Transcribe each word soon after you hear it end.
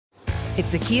It's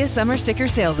the Kia Summer Sticker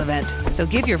Sales Event, so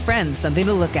give your friends something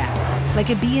to look at, like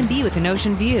a B&B with an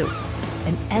ocean view,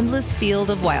 an endless field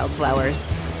of wildflowers,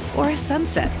 or a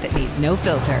sunset that needs no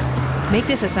filter. Make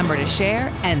this a summer to share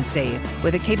and save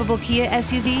with a capable Kia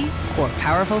SUV or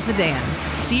powerful sedan.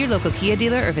 See your local Kia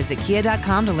dealer or visit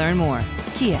kia.com to learn more.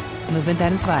 Kia, movement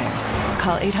that inspires.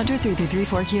 Call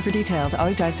 800-3334-KIA for details.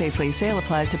 Always drive safely. Sale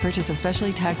applies to purchase of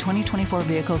specially tagged 2024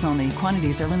 vehicles only.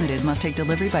 Quantities are limited. Must take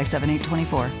delivery by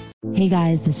 7/8/24. Hey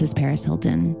guys, this is Paris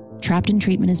Hilton. Trapped in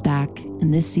Treatment is back,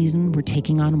 and this season we're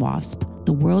taking on WASP,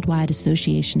 the Worldwide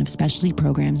Association of Specialty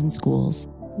Programs in Schools.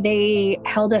 They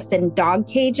held us in dog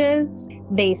cages.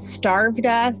 They starved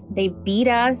us. They beat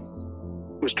us.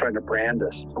 Was trying to brand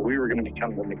us. So we were going to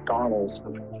become the McDonald's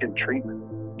of kid treatment.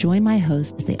 Join my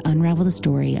hosts as they unravel the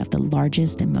story of the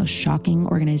largest and most shocking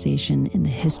organization in the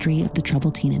history of the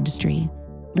troubled teen industry.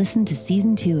 Listen to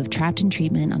Season 2 of Trapped in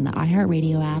Treatment on the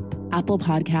iHeartRadio app, Apple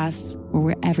Podcasts, or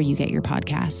wherever you get your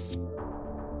podcasts.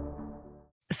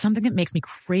 Something that makes me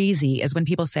crazy is when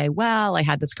people say, well, I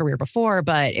had this career before,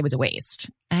 but it was a waste.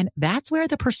 And that's where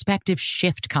the perspective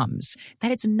shift comes,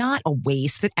 that it's not a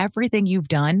waste, that everything you've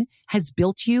done has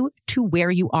built you to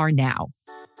where you are now.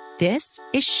 This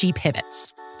is She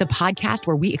Pivots, the podcast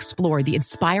where we explore the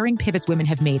inspiring pivots women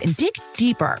have made and dig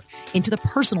deeper into the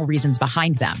personal reasons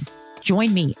behind them.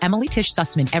 Join me, Emily Tish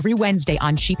Sussman, every Wednesday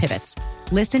on She Pivots.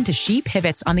 Listen to She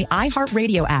Pivots on the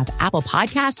iHeartRadio app, Apple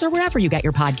Podcasts, or wherever you get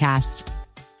your podcasts.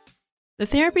 The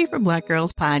Therapy for Black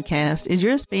Girls podcast is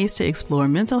your space to explore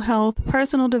mental health,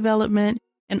 personal development,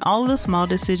 and all of the small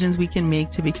decisions we can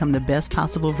make to become the best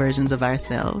possible versions of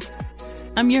ourselves.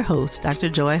 I'm your host, Dr.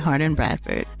 Joy Harden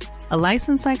Bradford, a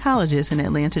licensed psychologist in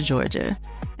Atlanta, Georgia,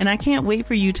 and I can't wait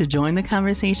for you to join the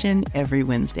conversation every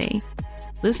Wednesday.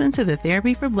 Listen to the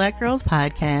Therapy for Black Girls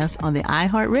podcast on the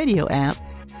iHeartRadio app,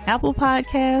 Apple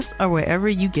Podcasts, or wherever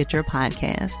you get your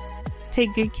podcasts.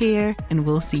 Take good care, and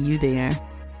we'll see you there.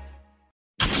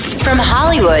 From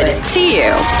Hollywood to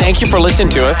you. Thank you for listening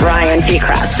to us. Ryan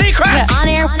Seacrest.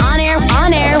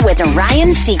 On air with Ryan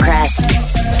Seacrest.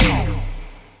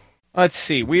 Let's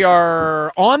see. We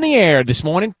are on the air this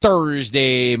morning,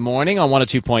 Thursday morning on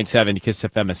 102.7 Kiss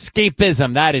FM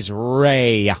Escapism. That is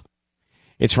Ray.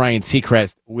 It's Ryan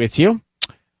Seacrest with you.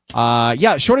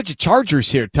 Shortage of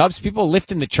chargers here, Tubbs. People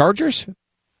lifting the chargers.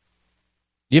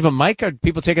 You have a mic? Are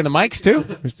people taking the mics too?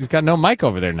 He's got no mic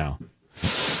over there now.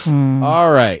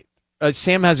 All right.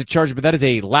 Sam has a charger, but that is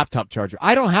a laptop charger.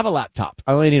 I don't have a laptop.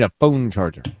 I only need a phone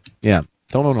charger. Yeah.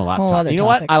 Don't own a laptop. You know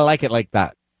what? I like it like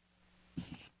that.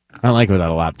 I don't like it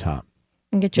without a laptop.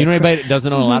 You know anybody that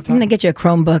doesn't own a laptop? I'm going to get you a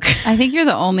Chromebook. I think you're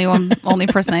the only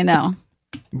person I know.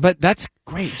 But that's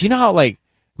great. Do you know how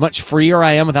much freer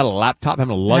I am without a laptop,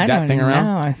 having to lug that thing around?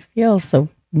 I feel so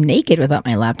naked without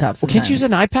my laptop sometimes. Well, can't you use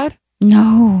an iPad?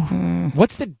 No.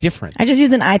 What's the difference? I just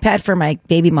use an iPad for my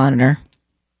baby monitor.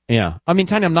 Yeah. I mean,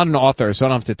 Tanya, I'm not an author, so I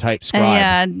don't have to type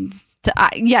scribe.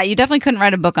 You definitely couldn't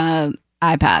write a book on an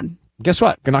iPad. Guess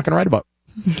what? You're not going to write a book.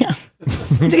 Yeah.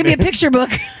 It's going to be a picture book.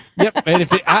 Yep. And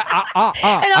if it, and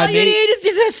all you need is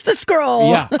just to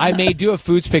scroll. Yeah. I may do a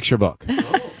foods picture book.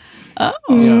 Oh.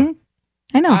 Yeah.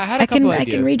 I know. I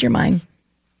can read your mind.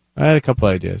 I had a couple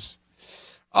ideas.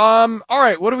 All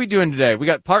right. What are we doing today? We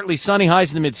got partly sunny,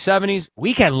 highs in the mid-70s.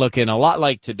 Weekend looking a lot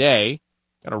like today.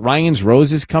 Got a Ryan's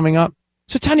Roses coming up.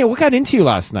 So, Tanya, what got into you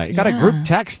last night? You got a group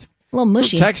text. A little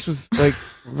mushy. Group text was like,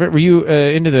 were you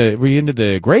into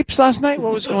the grapes last night?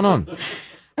 What was going on?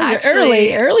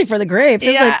 Actually, early for the grapes. It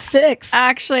was like 6.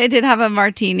 Actually, I did have a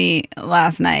martini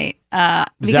last night.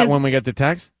 Is that when we got the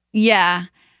text? Yeah.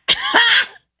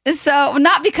 So,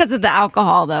 not because of the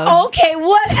alcohol, though. Okay,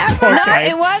 whatever. No,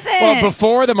 it wasn't. Well,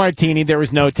 before the martini, there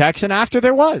was no text, and after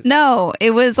there was. No, it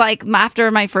was like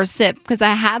after my first sip, because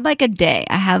I had like a day.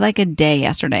 I had like a day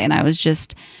yesterday, and I was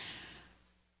just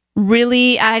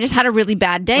I just had a really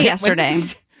bad day yesterday.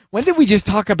 When did we just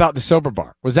talk about the sober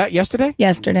bar? Was that yesterday?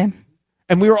 Yesterday.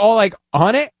 And we were all like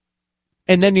on it,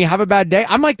 and then you have a bad day?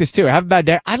 I'm like this too. I have a bad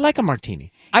day. I like a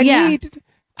martini. I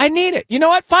need it. You know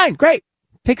what? Fine, great.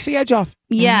 Takes the edge off.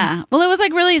 Yeah. Well, it was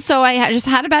like really, so I just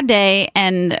had a bad day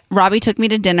and Robbie took me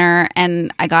to dinner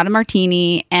and I got a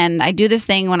martini, and I do this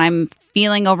thing when I'm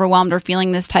feeling overwhelmed or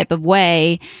feeling this type of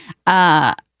way.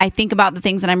 I think about the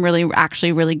things that I'm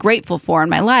really grateful for in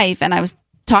my life. And I was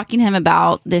talking to him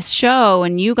about this show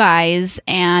and you guys,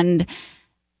 and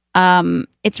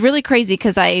it's really crazy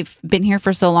because I've been here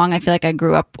for so long. I feel like I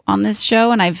grew up on this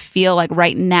show, and I feel like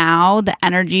right now the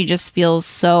energy just feels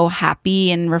so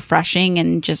happy and refreshing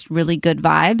and just really good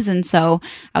vibes. And so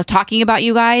I was talking about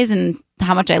you guys and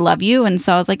how much I love you. And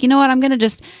so I was like, you know what? I'm going to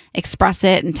just express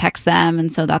it and text them.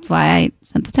 And so that's why I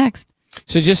sent the text.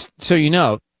 So just so you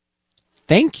know,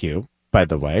 thank you, by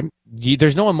the way.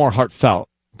 There's no one more heartfelt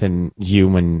than you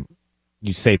when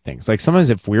you say things. Like sometimes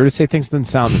if we're to say things, it doesn't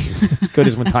sound as good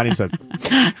as when Tanya says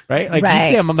them. Right? Like you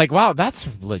say them, I'm like, wow, that's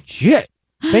legit.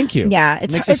 Thank you. Yeah,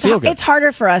 it's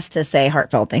harder for us to say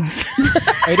heartfelt things.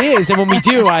 It is, and when we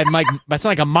do, I'm like, that's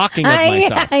like a mocking of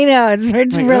myself. I know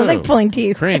it's like, really like pulling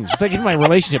teeth. Cringe. It's like in my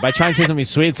relationship, I try and say something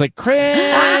sweet. It's like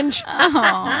cringe,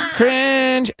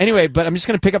 cringe. Anyway, but I'm just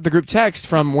going to pick up the group text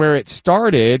from where it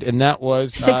started, and that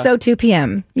was 6:02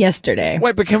 p.m. yesterday.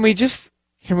 Wait, but can we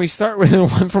start with the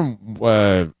one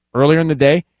from earlier in the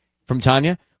day from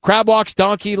Tanya? Crab walks,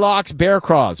 donkey locks, bear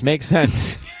craws. Makes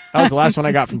sense. That was the last one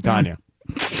I got from Tanya.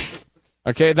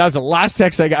 Okay, that was the last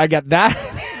text I got. I got that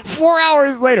 4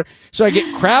 hours later. So I get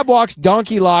crab walks,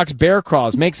 donkey locks, bear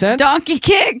craws. Make sense? Donkey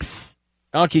kicks.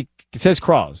 Donkey, it says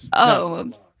craws. Oh.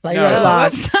 No. Like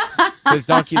it says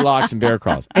donkey locks and bear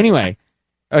craws. Anyway,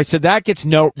 so that gets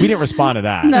we didn't respond to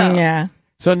that. No. Yeah.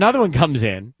 So another one comes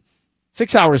in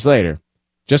 6 hours later.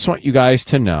 Just want you guys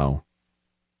to know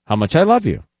how much I love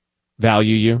you,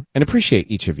 value you, and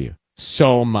appreciate each of you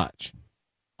so much.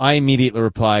 I immediately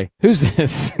reply, who's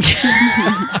this?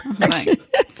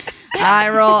 I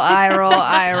roll.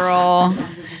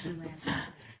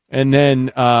 And then,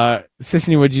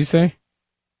 Sissany, what'd you say?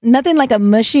 Nothing like a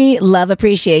mushy love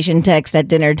appreciation text at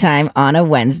dinner time on a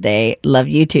Wednesday. Love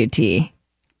you too, T.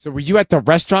 So were you at the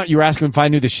restaurant? You were asking if I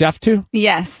knew the chef too?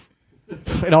 Yes.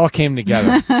 It all came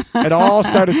together. It all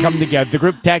started coming together. The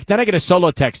group text. Then I get a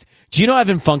solo text. Do you know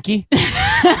Evan Funky? I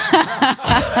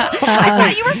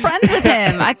thought you were friends with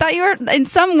him. I thought you were in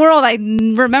some world. I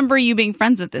remember you being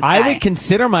friends with this guy. I would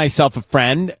consider myself a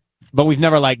friend, but we've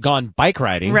never gone bike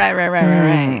riding. Right.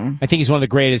 I think he's one of the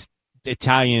greatest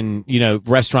Italian,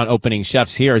 restaurant opening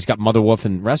chefs here. He's got Mother Wolf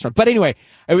and restaurant. But anyway,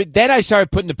 then I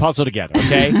started putting the puzzle together.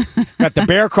 Okay, got the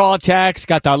bear crawl text,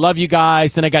 got the I love you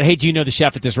guys. Then I got, hey, do you know the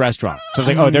chef at this restaurant? So I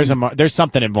was like, oh, there's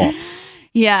something involved.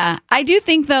 Yeah, I do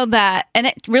think though that, and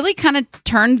it really kind of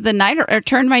turned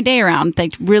turned my day around.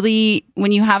 Like really,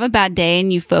 when you have a bad day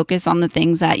and you focus on the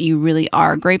things that you really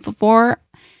are grateful for,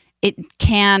 it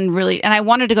can really. And I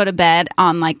wanted to go to bed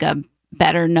on like a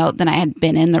better note than I had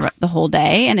been in the whole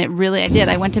day, and I did.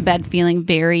 I went to bed feeling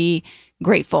very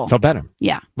grateful. Felt better.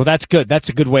 Yeah. Well, that's good. That's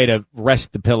a good way to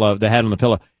rest the head on the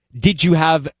pillow. Did you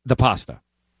have the pasta?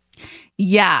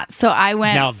 Yeah, so I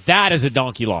went. Now that is a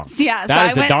donkey long. Yeah, so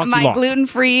I went my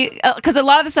gluten-free, because a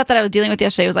lot of the stuff that I was dealing with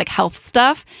yesterday was like health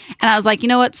stuff, and I was like, you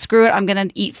know what, screw it, I'm gonna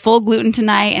eat full gluten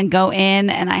tonight and go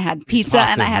in, and I had pizza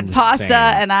and I had pasta,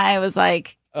 and I was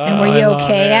like, and were you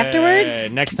okay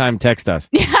afterwards? Next time, text us.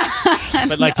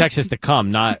 But text us to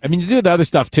come, not. I mean, you do the other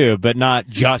stuff too, but not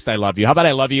just I love you. How about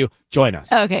I love you? Join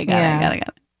us. Okay, got it.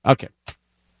 Okay.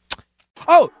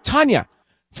 Oh, Tanya.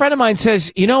 Friend of mine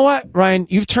says, you know what, Ryan,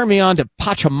 you've turned me on to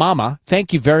Pachamama.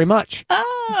 Thank you very much.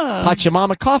 Oh.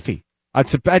 Pachamama coffee.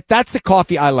 That's the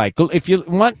coffee I like. If you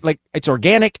want, it's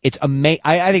organic. It's amazing.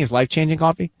 I think it's life-changing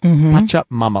coffee. Mm-hmm.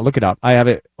 Pachamama. Look it up. I have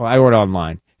it. Well, I ordered it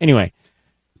online. Anyway.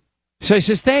 So he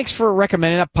says, thanks for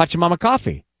recommending that Pachamama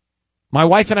coffee. My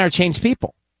wife and I are changed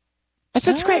people. I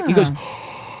said, it's great. He goes,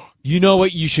 you know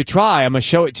what you should try? I'm going to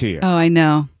show it to you. Oh, I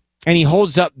know. And he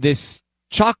holds up this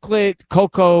chocolate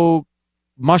cocoa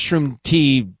mushroom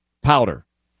tea powder.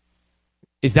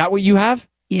 Is that what you have?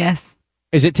 Yes.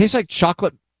 Does it taste like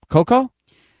chocolate cocoa?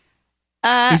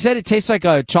 He said it tastes like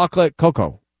a chocolate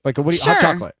cocoa. Like a hot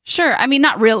chocolate. Sure. I mean,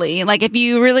 not really. Like if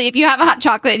you have a hot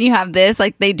chocolate and you have this,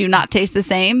 they do not taste the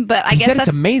same. But I guess it's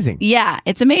amazing. Yeah,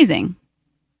 it's amazing.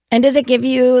 And does it give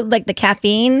you the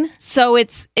caffeine? So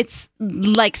it's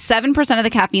like 7% of the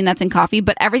caffeine that's in coffee,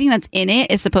 but everything that's in it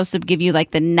is supposed to give you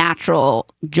the natural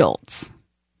jolts.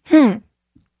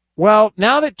 Well,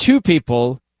 now that two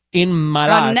people in my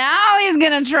life now he's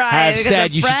gonna try. Have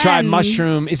said you should try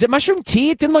mushroom. Is it mushroom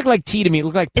tea? It didn't look like tea to me. It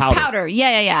looked like powder. It's powder.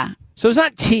 Yeah. So it's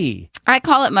not tea. I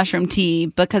call it mushroom tea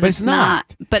because it's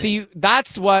not. But see,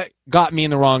 that's what got me in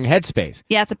the wrong headspace.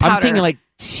 Yeah, it's a powder. I'm thinking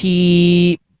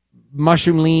tea,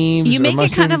 mushroom leaves. You make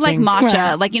it kind of like matcha.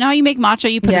 Yeah. Like, you know how you make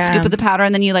matcha? You put a scoop of the powder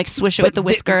and then you swish it with the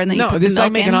whisker and then you put the milk in? No, this is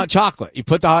like making hot chocolate. You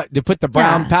put the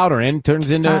brown powder in,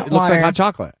 turns into, it looks like hot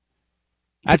chocolate.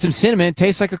 Add some cinnamon, it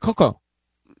tastes like a cocoa.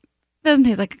 Doesn't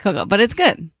taste like a cocoa, but it's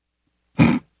good.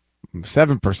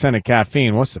 7% of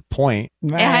caffeine. What's the point?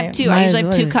 Right. I have two. I usually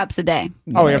have 2 cups a day.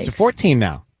 Oh, you're up to 14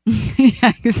 now.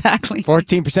 Yeah, exactly.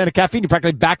 14% of caffeine. You're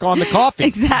practically back on the coffee.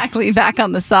 Exactly. Back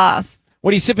on the sauce.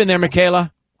 What are you sipping there,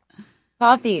 Michaela?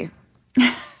 Coffee.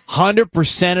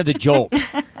 100% of the jolt.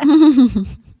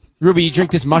 Ruby, you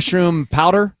drink this mushroom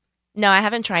powder? No, I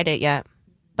haven't tried it yet.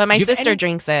 But my sister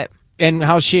drinks it. And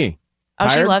how's she? Oh,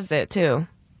 Tired? she loves it too.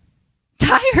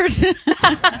 tired.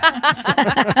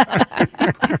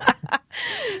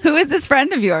 Who is this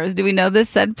friend of yours? Do we know this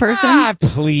said person?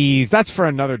 Please. That's for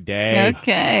another day.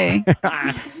 Okay.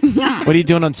 What are you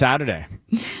doing on Saturday?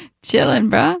 Chilling,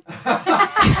 bro.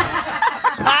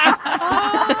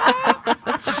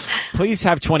 Please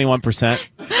have 21%.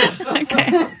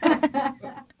 Okay.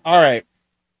 All right.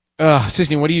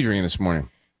 Sisney, what are you drinking this morning?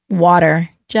 Water.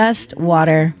 Just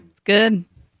water. It's good.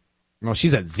 Well,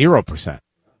 she's at 0%.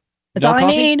 That's No all coffee?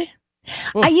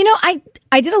 I need.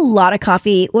 I did a lot of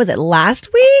coffee. What was it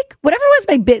last week? Whatever it was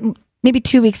my bit, maybe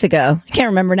 2 weeks ago. I can't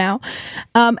remember now.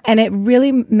 And it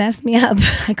really messed me up.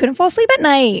 I couldn't fall asleep at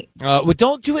night. Well,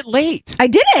 don't do it late. I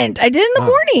didn't. I did in the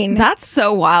morning. That's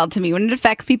so wild to me. When it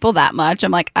affects people that much,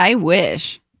 I'm like, I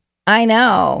wish. I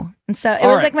know. And so it All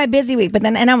was right. like my busy week. But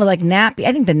then, and I was like nappy.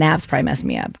 I think the naps probably messed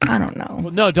me up. I don't know.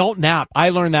 Well, no, don't nap. I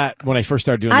learned that when I first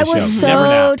started doing I this was show. Never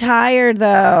so nap. tired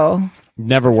though.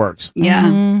 Never works. Yeah.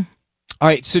 Mhm. All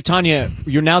right. So, Tanya,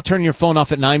 you're now turning your phone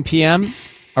off at 9 p.m.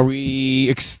 Are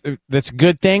we? That's a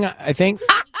good thing, I think.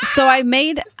 So I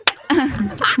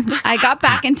got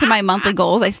back into my monthly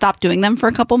goals. I stopped doing them for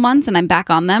a couple months and I'm back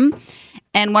on them.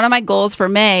 And one of my goals for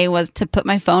May was to put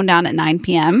my phone down at 9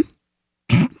 p.m.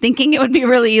 thinking it would be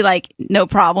really like no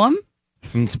problem.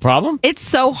 It's a problem? It's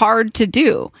so hard to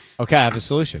do. Okay, I have a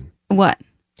solution. What?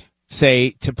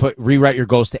 Say to rewrite your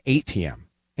goals to 8 p.m.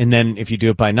 And then if you do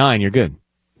it by 9, you're good.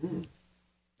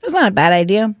 That's not a bad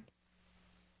idea.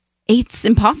 8's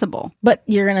impossible. But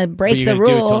you're gonna break But you're the going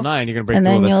to do rule. it till 9. You're going to break and the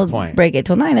rule. then That's you'll the point. break it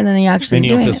till 9, and then you're actually Then you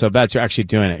don't doing feel it. so bad. So you're actually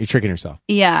doing it. You're tricking yourself.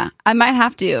 Yeah, I might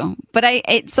have to. But I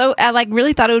like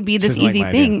really thought it would be this Doesn't like easy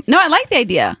my thing. idea. No, I like the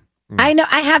idea. I know.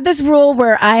 I have this rule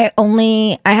where I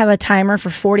have a timer for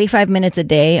 45 minutes a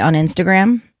day on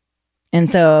Instagram, and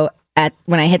so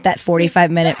when I hit that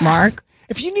 45-minute mark,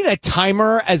 If you need a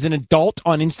timer as an adult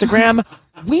on Instagram,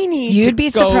 we need You'd to be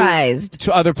go surprised.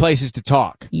 to other places to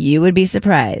talk. You would be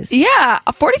surprised. Yeah,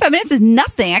 45 minutes is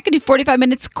nothing. I could do 45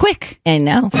 minutes quick. I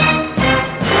know.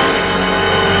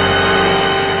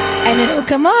 And it'll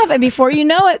come off, and before you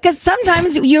know it, because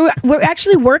sometimes we're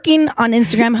actually working on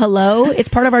Instagram. Hello, it's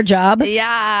part of our job.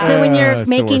 Yeah. So when you're it's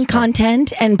the making worst part.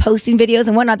 content and posting videos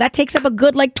and whatnot, that takes up a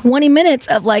good 20 minutes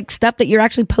of stuff that you're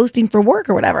actually posting for work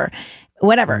or whatever.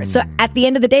 So at the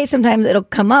end of the day, sometimes it'll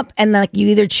come up, and you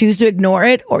either choose to ignore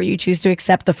it or you choose to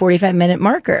accept the 45-minute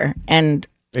marker. And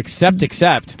Accept.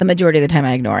 the majority of the time,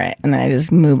 I ignore it, and then I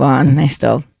just move on. And I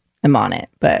still am on it,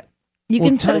 but you Well,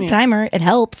 can set a Tanya- timer. It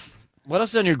helps. What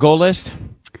else is on your goal list?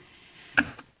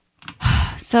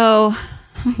 So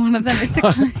one of them is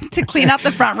to clean out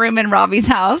the front room in Robbie's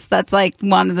house. That's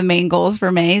one of the main goals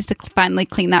for May is to finally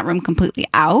clean that room completely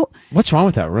out. What's wrong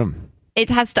with that room? It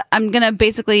has to. I'm gonna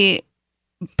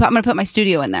put my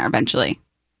studio in there eventually.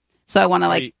 So I want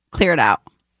to clear it out.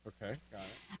 Okay,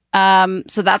 got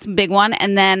it. So that's a big one,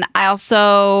 and then I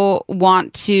also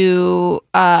want to.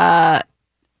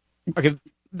 Okay,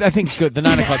 I think it's good. The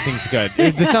 9 o'clock thing's good.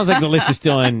 This sounds like the list is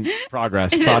still in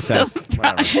process.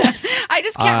 Whatever. I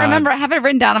just can't remember. I have it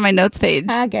written down on my notes page.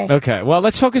 Okay. Okay, well,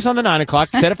 let's focus on the 9 o'clock.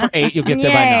 Set it for 8. You'll get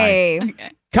there by 9. Yay.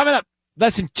 Okay. Coming up,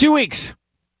 less than 2 weeks.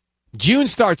 June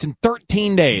starts in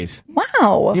 13 days.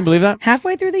 Wow. Can you believe that?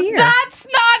 Halfway through the year. That's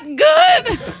not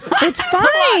good. It's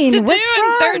fine. to What's do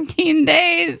wrong? in 13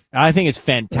 days. I think it's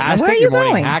fantastic. Where are you Your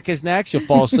morning going? hack is next. You'll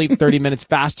fall asleep 30 minutes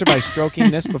faster by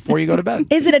stroking this before you go to bed.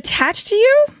 Is it attached to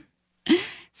you?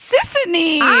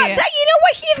 Sissany. You know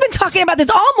what? He's been talking about this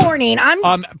all morning. I'm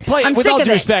With sick all of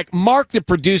due it. respect, Mark, the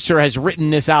producer, has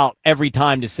written this out every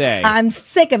time to say. I'm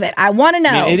sick of it. I want to know.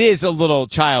 I mean, it is a little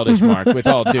childish, Mark, with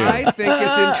all due. I think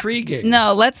it's intriguing.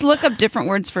 No, let's look up different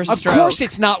words for Of stroke. course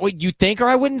it's not what you think, or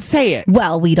I wouldn't say it.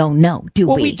 Well, we don't know, do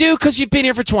Well, we? we do because you've been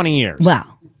here for 20 years.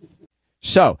 Well,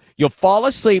 So you'll fall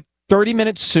asleep 30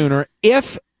 minutes sooner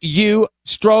if you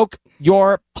stroke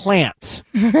your plants.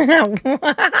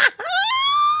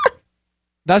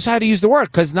 That's how to use the word,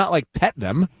 because it's not like pet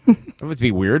them. That would be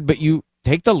weird, but you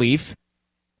take the leaf.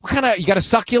 You got a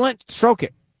succulent? Stroke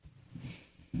it.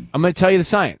 I'm going to tell you the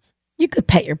science. you could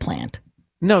pet your plant.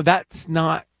 No, that's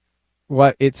not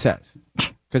what it says.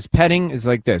 Because petting is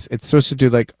like this. It's supposed to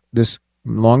do this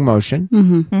long motion.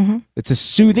 Mm-hmm. It's a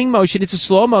soothing motion. It's a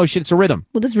slow motion. It's a rhythm.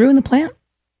 Will this ruin the plant?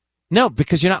 No,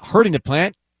 because you're not hurting the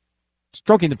plant.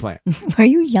 Stroking the plant. Why are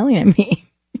you yelling at me?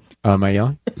 Am I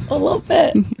yelling? A little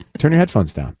bit. Turn your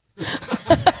headphones down.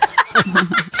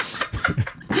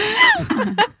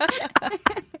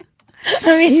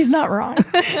 I mean, he's not wrong.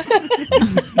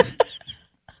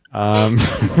 Oh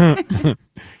my God.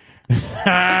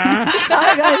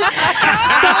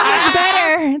 So much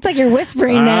better. It's like you're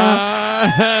whispering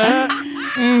now.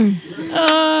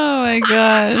 Oh my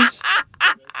gosh.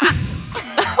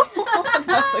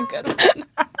 a good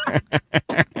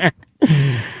one.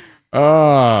 Oh,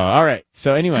 all right.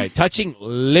 So anyway, touching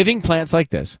living plants like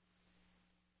this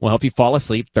will help you fall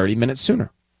asleep 30 minutes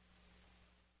sooner.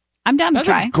 I'm down to That's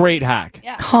try. a great hack.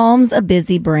 Yeah. Calms a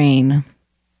busy brain.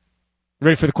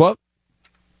 Ready for the quote?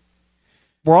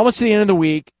 We're almost to the end of the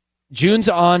week. June's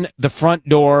on the front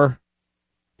door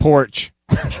porch.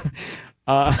 With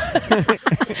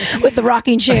the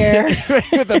rocking chair.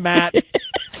 With a mat.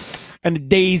 And a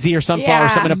daisy or sunflower or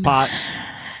something in a pot.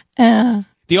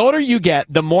 The older you get,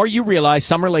 the more you realize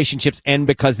some relationships end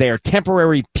because they are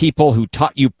temporary people who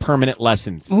taught you permanent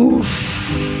lessons.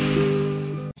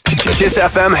 Kiss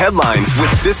FM headlines with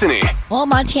Sissany. Well,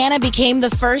 Montana became the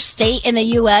first state in the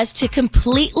U.S. to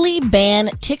completely ban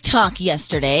TikTok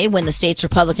yesterday when the state's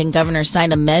Republican governor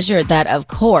signed a measure that, of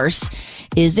course,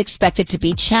 is expected to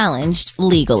be challenged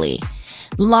legally.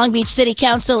 The Long Beach City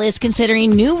Council is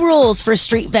considering new rules for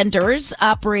street vendors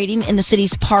operating in the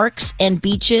city's parks and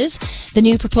beaches. The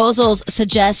new proposals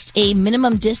suggest a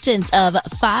minimum distance of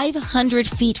 500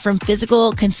 feet from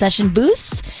physical concession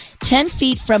booths, 10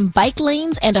 feet from bike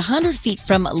lanes, and 100 feet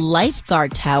from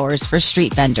lifeguard towers for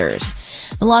street vendors.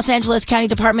 The Los Angeles County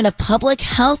Department of Public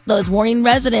Health, though, is warning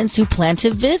residents who plan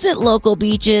to visit local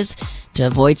beaches to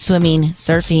avoid swimming,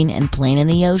 surfing, and playing in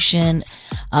the ocean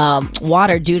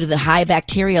water due to the high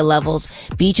bacteria levels.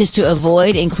 Beaches to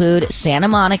avoid include Santa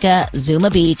Monica, Zuma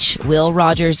Beach, Will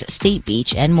Rogers State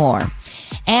Beach, and more.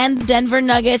 And the Denver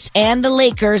Nuggets and the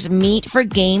Lakers meet for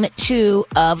Game 2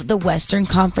 of the Western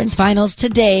Conference Finals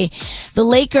today. The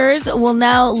Lakers will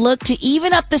now look to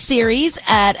even up the series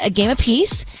at a game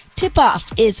apiece.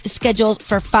 Tip-off is scheduled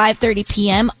for 5:30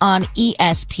 p.m. on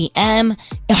ESPN.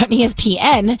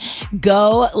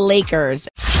 Go Lakers.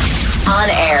 On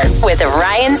air with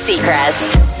Ryan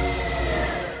Seacrest.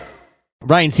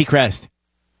 Ryan Seacrest,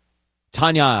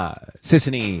 Tanya,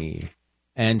 Sissany,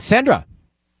 and Sandra.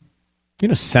 You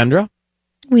know Sandra?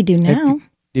 We do now.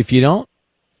 If you don't,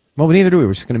 well, neither do we.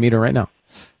 We're just going to meet her right now.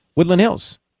 Woodland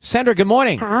Hills. Sandra, good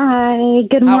morning. Hi.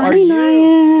 Good How morning, are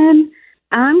you? Ryan.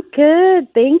 I'm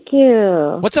good. Thank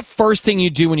you. What's the first thing you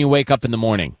do when you wake up in the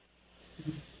morning?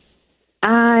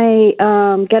 I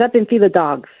get up and feed the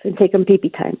dogs and take them pee-pee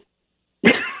time.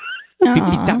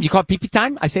 Pee-pee time? You call it pee-pee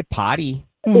time? I say potty.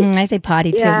 I say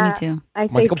potty too. Yeah, Me too. I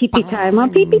Let's say go pee-pee time.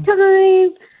 On pee-pee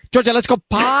time. Georgia, let's go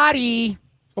potty.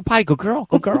 Go potty. Go girl.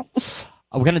 Go girl.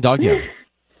 What kind of dog do you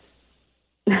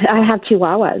have? I have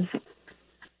chihuahuas.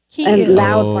 And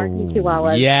loud barking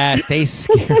chihuahuas. Yes, they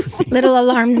scare me. Little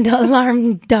alarm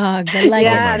dogs. I like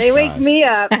it. Yeah, they wake me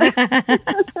up.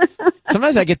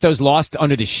 Sometimes I get those lost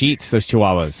under the sheets, those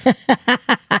chihuahuas.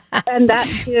 And that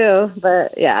too.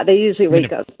 But yeah, they usually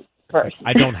wake up first.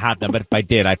 I don't have them, but if I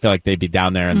did, I feel like they'd be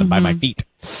down there by my feet.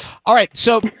 All right,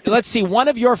 so let's see. One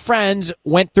of your friends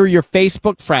went through your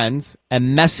Facebook friends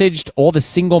and messaged all the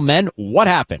single men. What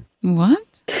happened? What?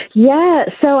 Yeah,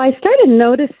 so I started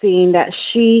noticing that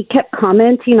she kept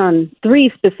commenting on 3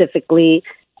 specifically,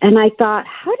 and I thought,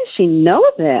 how does she know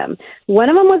them? One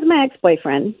of them was my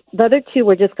ex-boyfriend. The other 2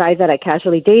 were just guys that I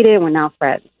casually dated and we're now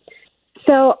friends.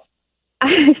 So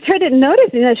I started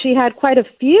noticing that she had quite a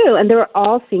few, and they were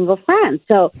all single friends.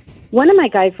 So one of my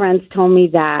guy friends told me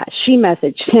that she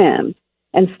messaged him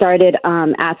and started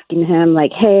asking him,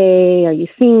 like, hey, are you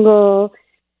single?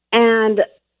 And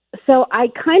so I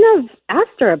kind of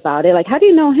asked her about it, like, how do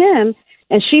you know him?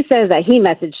 And she says that he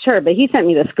messaged her, but he sent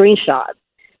me the screenshots.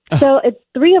 So it's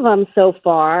 3 of them so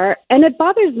far. And it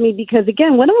bothers me because,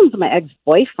 again, one of them's my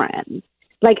ex-boyfriend.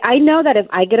 Like, I know that if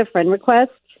I get a friend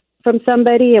request from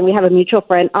somebody and we have a mutual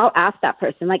friend, I'll ask that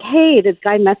person, like, hey, this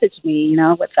guy messaged me, you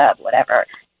know, what's up, whatever.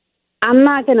 I'm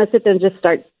not going to sit there and just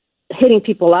start hitting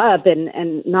people up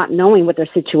and not knowing what their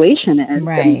situation is.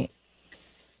 Right. And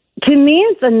to me,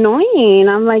 it's annoying.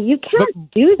 I'm like, you can't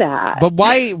do that. But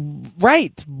why?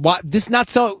 Right. Why, this is not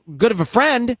so good of a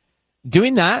friend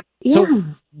doing that. Yeah, so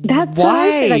that's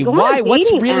why? Like, why?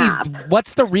 What's really? App.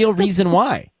 What's the real reason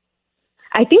why?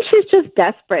 I think she's just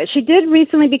desperate. She did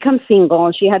recently become single,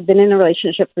 and she had been in a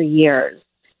relationship for years.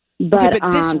 But, okay,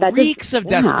 but this that reeks of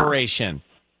yeah. desperation.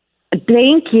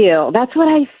 Thank you. That's what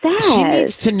I said. She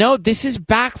needs to know this is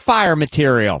backfire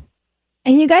material.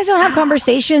 And you guys don't have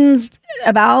conversations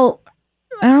about,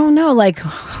 I don't know, like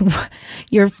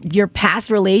your past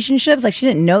relationships? Like she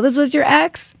didn't know this was your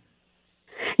ex?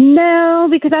 No,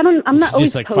 because I'm not always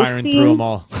just like posting. firing through them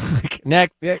all.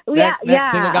 next, next,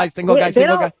 single guy, single guy,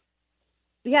 single guy.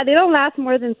 Yeah, they don't last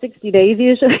more than 60 days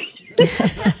usually.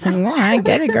 I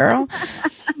get it, girl.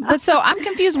 But so I'm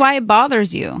confused why it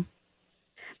bothers you.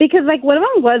 Because like one of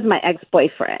them was my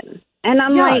ex-boyfriend. And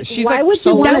I'm like, she's why like, would so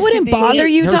you want That to wouldn't date bother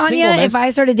you, her Tanya, singleness. if I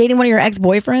started dating one of your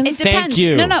ex-boyfriends? It depends. Thank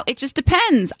you. No, it just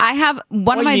depends. I have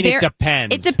one of my It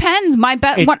depends. It depends. My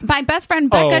best friend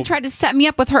Becca tried to set me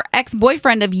up with her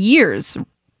ex-boyfriend of years.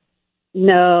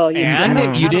 No,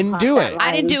 you didn't do it.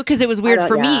 I didn't do it because it was weird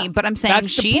for me. But I'm saying That's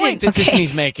she the point didn't. that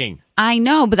Disney's making. I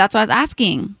know, but that's what I was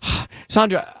asking.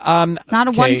 Sandra, Not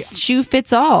a one shoe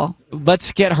fits all.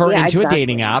 Let's get her Yeah, into exactly. a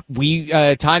dating app. We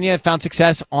Tanya found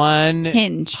success on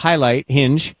Hinge.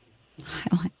 Hinge.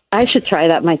 I should try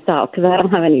that myself because I don't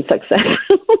have any success.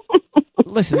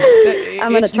 Listen,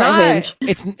 I'm gonna it's try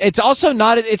not. It's also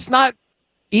not. It's not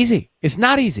easy. It's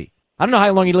not easy. I don't know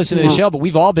how long you listen to the show, but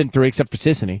we've all been through, except for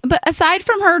Sissany. But aside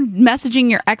from her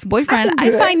messaging your ex-boyfriend, I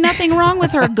find nothing wrong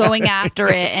with her going after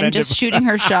it and just shooting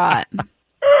her shot.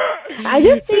 I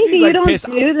just think Sissy's you like don't pissed.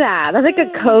 do that. That's like a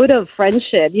code of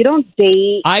friendship. You don't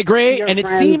date. I agree, your and it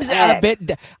friend's seems a ex.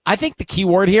 bit. I think the key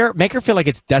word here: make her feel like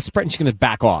it's desperate, and she's going to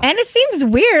back off. And it seems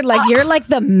weird. Like you're like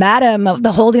the madam of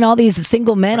the holding all these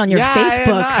single men on your Yeah,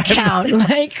 Facebook I know. account.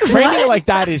 Like Framing what? it like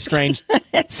that is strange.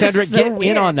 Sandra, so get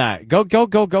weird. in on that. Go.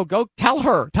 Tell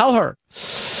her.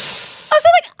 Also,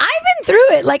 like I've been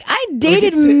through it. Like I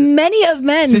dated many of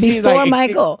men Sisney's before like,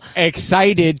 Michael.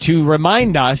 Excited to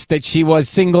remind us that she was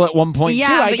single at one point too.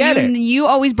 Yeah, I but get it. you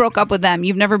always broke up with them.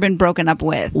 You've never been broken up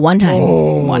with. One time.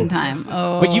 One time.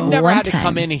 Oh, But you've never one had to time.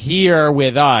 come in here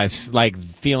with us like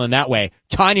feeling that way.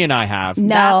 Tanya and I have. No,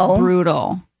 That's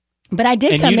brutal. but I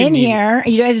did And come you in didn't here.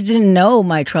 You guys didn't know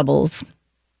my troubles.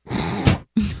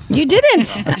 You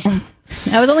didn't.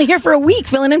 I was only here for a week,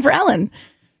 filling in for Ellen.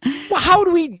 Well, how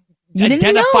do we You didn't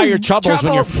identify know your troubles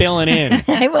when you're filling in?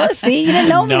 I will see. You didn't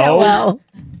know me that No. well.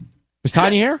 Was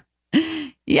Tanya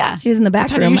here Yeah. She was in the back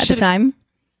Tanya, room you at the should've- time.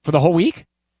 for the whole week?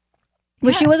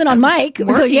 Well, she wasn't on mic. So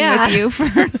Working yeah. with you for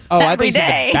Oh, I every think you said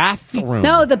day. the bathroom.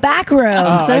 No, the back room.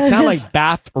 Oh, so it was sounded just- like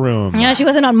bathroom. Yeah, she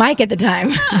wasn't on mic at the time.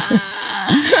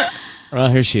 Well,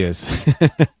 here she is.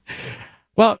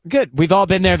 Well, good. We've all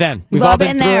been there then. We've all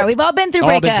been through there. it. We've all been through All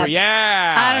been breakups. through-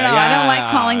 Yeah. I don't know. I don't like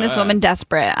calling this yeah. woman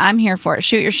desperate. I'm here for it.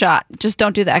 Shoot your shot. Just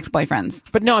don't do the ex-boyfriends.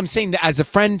 But no, I'm saying that as a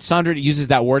friend, Sandra uses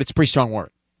that word. It's a pretty strong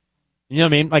word. You know what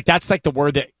I mean? Like that's like the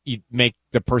word that you make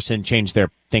the person change their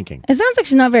thinking. It sounds like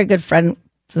she's not a very good friend.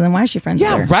 So then why is she friends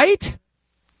Yeah, with her? right?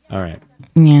 All right.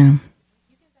 Yeah.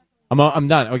 I'm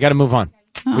done. We got to move on.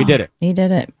 We did it. You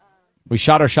did it. We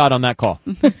shot our shot on that call.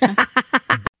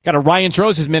 Got a Ryan's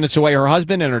Roses minutes away. Her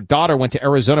husband and her daughter went to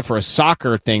Arizona for a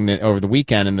soccer thing over the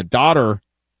weekend, and the daughter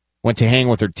went to hang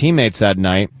with her teammates that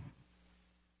night.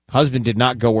 Husband did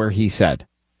not go where he said.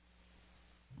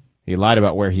 He lied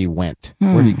about where he went.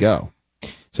 Where'd he go?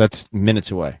 So that's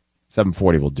minutes away.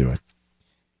 7:40 will do it.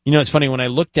 You know, it's funny. When I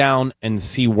look down and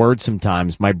see words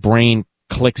sometimes, my brain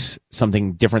clicks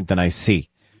something different than I see.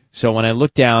 So when I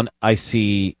look down, I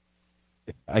see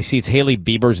it's Hailey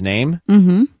Bieber's name.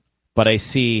 Mm-hmm. But I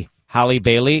see Halle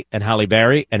Bailey and Halle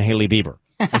Berry and Haley Bieber.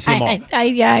 I see them all.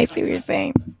 Yeah, I see what you're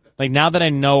saying. Like now that I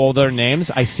know all their names,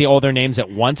 I see all their names at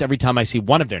once every time I see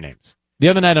one of their names. The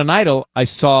other night on Idol, I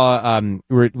saw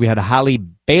we had a Halle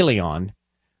Bailey on,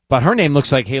 but her name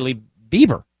looks like Haley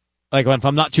Bieber. Like if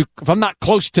I'm not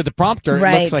close to the prompter, it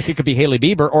Right. looks like it could be Haley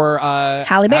Bieber or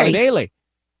Halle Berry. Halle Bailey.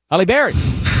 Halle Berry.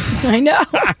 I know.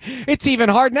 It's even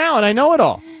hard now, and I know it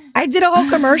all. I did a whole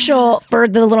commercial for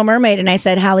The Little Mermaid, and I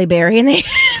said Halle Berry, and they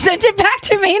sent it back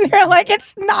to me, and they're like,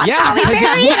 "It's not Yeah, Halle because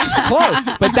Berry." it looks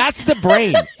close, but that's the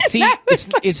brain. See,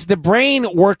 it's the brain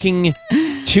working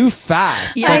too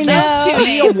fast. Yeah, Like, you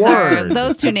see a word.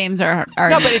 those two names are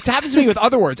No, but it happens to me with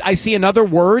other words. I see another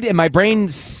word, and my brain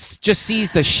just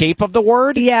sees the shape of the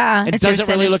word. Yeah, It It's your doesn't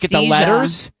really look at the synesthesia.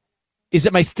 letters. Is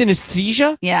it my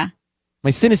synesthesia? Yeah. My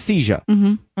synesthesia.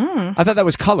 Mm-hmm. I thought that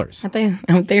was colors. I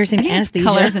thought they were saying anesthesia.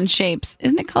 Colors and shapes.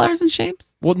 Isn't it colors and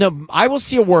shapes? Well, no, I will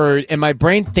see a word, and my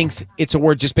brain thinks it's a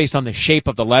word just based on the shape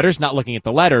of the letters, not looking at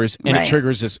the letters, and Right. it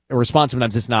triggers a response.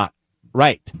 Sometimes it's not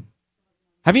right.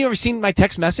 Have you ever seen my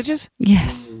text messages?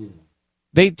 Yes.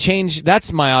 They change.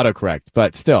 That's my autocorrect,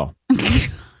 but still.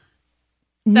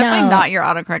 Definitely not your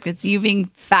autocorrect. It's you being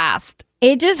fast.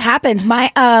 It just happens.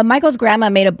 My Michael's grandma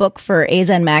made a book for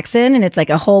Asa and Maxon, and it's like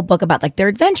a whole book about like their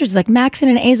adventures. It's like Maxon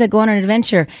and Asa go on an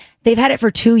adventure. They've had it for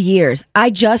 2 years.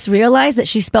 I just realized that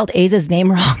she spelled Asa's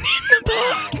name wrong in the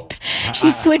book.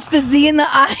 She switched the Z and the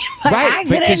I by Right,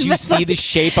 accident. because you see the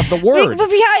shape of the word. But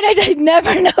behind, I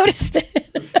never noticed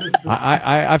it.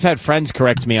 I've had friends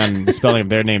correct me on the spelling of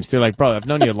their names too. Like, bro, I've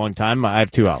known you a long time. I have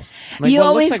 2 L's. I'm like, You well,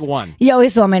 always it looks like one. You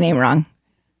always spell my name wrong.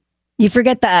 You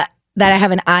forget that I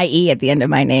have an IE at the end of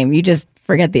my name. You just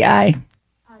forget the I.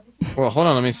 Well, hold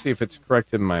on. Let me see if it's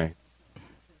correct in my.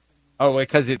 Oh,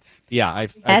 because it's I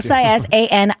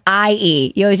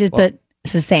Sisanie. You always just put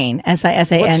Sisane.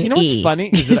 Sisane. You know what's funny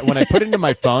is that when I put it into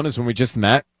my phone is when we just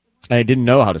met, I didn't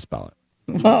know how to spell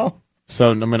it. Whoa. So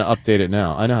I'm going to update it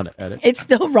now. I know how to edit. It's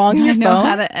still wrong on your phone? I know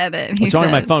how to edit. It's wrong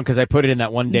on my phone because I put it in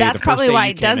that one day. That's probably why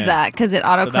it does that, because it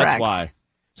autocorrects. So that's why.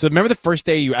 So remember the first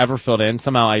day you ever filled in?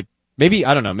 Somehow maybe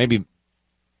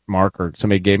Mark or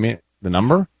somebody gave me the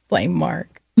number. Blame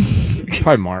Mark.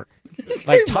 Probably Mark.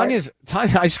 Like Tanya,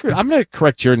 I screwed. I'm going to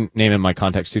correct your name in my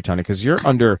contacts too, Tanya, because you're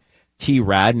under T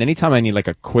Rad, and anytime I need like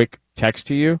a quick text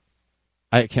to you,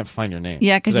 I can't find your name.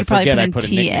 Yeah, because you probably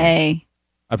put in TA.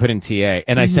 I put in TA,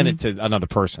 and I sent it to another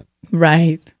person.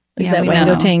 Right. Like that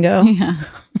Wango Tango. Yeah.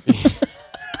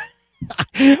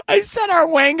 I sent our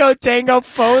Wango Tango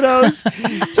photos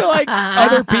to like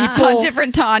other people. To a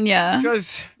different Tanya.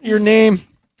 Because your name.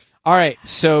 All right.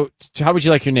 So how would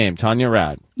you like your name? Tanya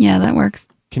Rad. Yeah, that works.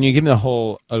 Can you give me the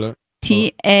whole? Tanya.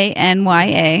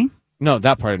 No,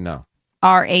 that part no.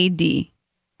 RAD.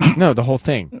 No, the whole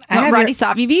thing.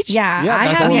 Radisavievich? Yeah, Yeah, I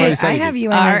have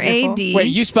you in RAD. Wait,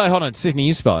 you spell. Hold on, Sydney.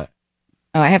 You spell it.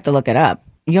 Oh, I have to look it up.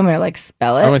 You want me to like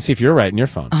spell it? I want to see if you're right in your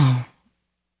phone.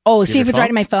 Oh, see if it's right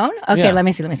in my phone? Okay, Yeah. let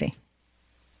me see.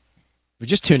 We're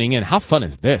just tuning in. How fun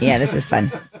is this? Yeah, this is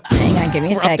fun. Hang on, give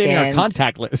me a We're second. updating our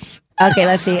contact list. Okay,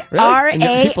 let's see. Really?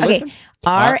 And people listen?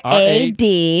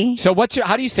 RAD. So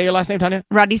how do you say your last name, Tanya?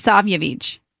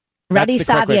 Radisavievich. That's the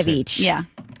correct way to say it. Radisavievich. Yeah.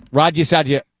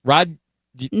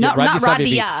 Not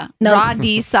Radia.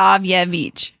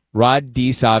 Radisavievich.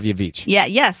 Radisavievich. Yeah,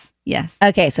 yes.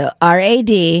 Okay, so RAD.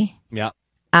 Yeah.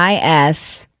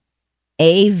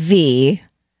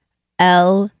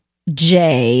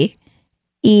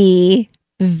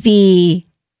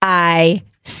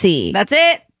 ISAVLJEVIC. That's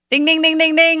it. Ding, ding, ding,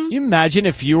 ding, ding. Can you imagine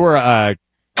if you were a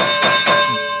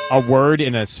word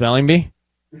in a spelling bee?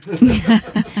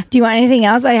 Do you want anything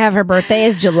else? I have her birthday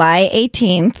is July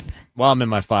 18th. Well, I'm in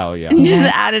my file, yeah. You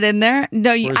just add it in there.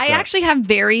 No, Where's I that? actually have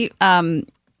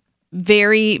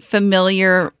very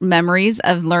familiar memories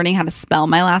of learning how to spell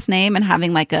my last name and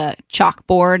having like a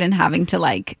chalkboard and having to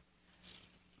like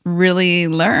really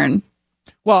learn.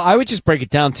 Well, I would just break it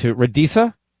down to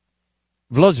Radisa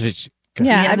Vlozovic.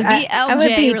 Yeah, the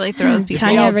BLJ really throws people.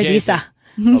 Tanya BLJ Radisa.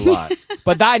 A lot.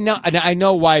 But I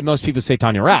know why most people say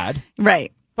Tanya Rad.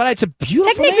 Right. But it's a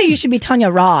beautiful Technically, name. you should be Tanya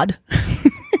Rod.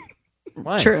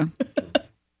 Why? True.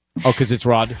 Oh, because it's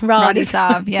Rod.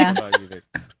 Radisav, yeah.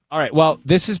 All right. Well,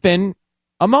 this has been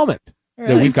a moment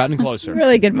that we've gotten closer.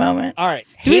 Really good moment. All right.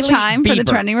 Do we have Haley time for the Bieber.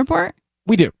 trending report?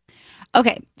 We do.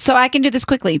 Okay, so I can do this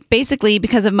quickly. Basically,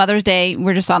 because of Mother's Day,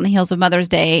 we're just on the heels of Mother's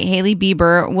Day. Haley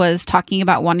Bieber was talking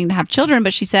about wanting to have children,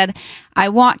 but she said, I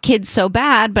want kids so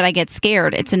bad, but I get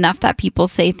scared. It's enough that people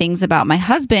say things about my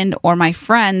husband or my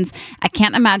friends. I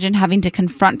can't imagine having to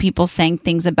confront people saying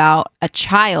things about a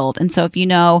child. And so if you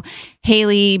know,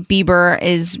 Haley Bieber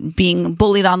is being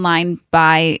bullied online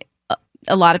by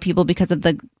a lot of people because of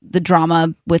the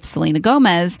drama with Selena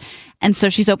Gomez. And so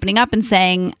she's opening up and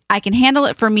saying, I can handle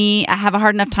it for me. I have a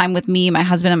hard enough time with me, my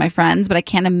husband, and my friends, but I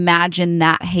can't imagine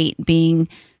that hate being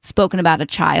spoken about a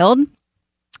child.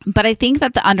 But I think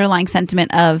that the underlying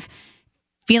sentiment of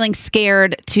feeling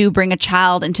scared to bring a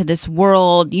child into this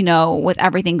world, you know, with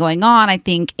everything going on, I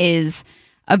think is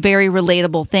a very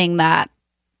relatable thing that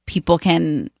people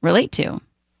can relate to.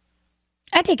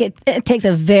 I take it takes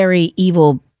a very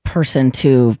evil person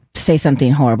to say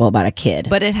something horrible about a kid.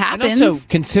 But it happens. And also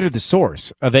consider the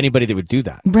source of anybody that would do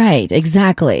that. Right,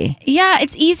 exactly. Yeah,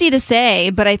 it's easy to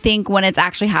say, but I think when it's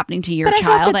actually happening to your But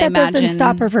child, I hope that imagine doesn't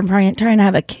stop her from trying to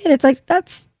have a kid. It's like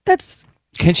that's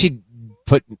Can she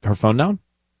put her phone down?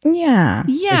 yeah.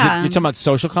 Yeah. You're talking about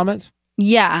social comments?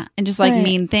 Yeah, and just like Right.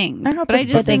 mean things. I hope But I it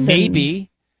just think doesn't-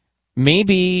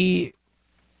 Maybe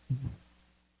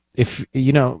if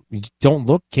you don't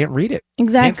look, can't read it. Can't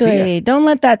see Exactly. it. Don't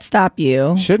let that stop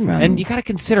you. Shouldn't. from- And you got to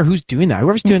consider who's doing that.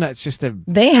 Whoever's doing that, it's just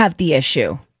they have the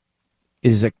issue.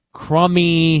 is a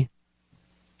crummy,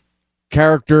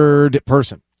 charactered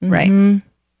person. Right. Mhm.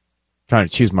 Trying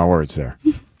to choose my words there.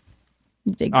 You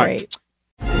did All great.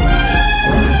 All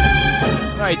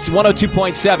right, it's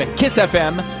 102.7 Kiss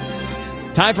FM.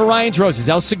 Time for Ryan's Roses,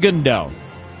 El Segundo.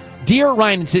 Dear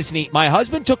Ryan and Sissany, my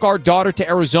husband took our daughter to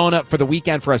Arizona for the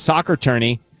weekend for a soccer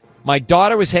tourney. My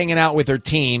daughter was hanging out with her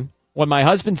team when my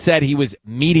husband said he was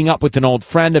meeting up with an old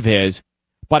friend of his,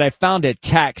 but I found a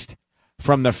text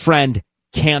from the friend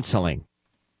canceling.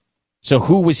 So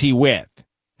who was he with?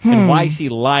 And why is he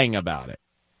lying about it?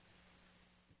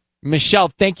 Michelle,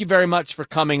 thank you very much for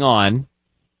coming on.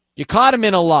 You caught him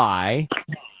in a lie,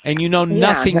 and you know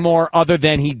nothing more other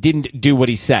than he didn't do what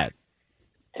he said.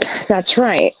 That's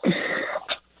right.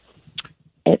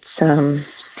 it's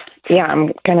yeah,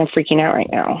 I'm kind of freaking out right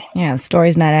now. Yeah, the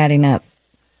story's not adding up.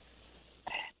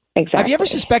 Exactly. Have you ever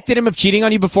suspected him of cheating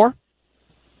on you before?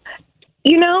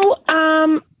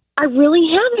 I really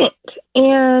haven't.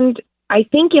 And I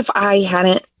think if I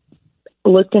hadn't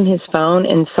looked in his phone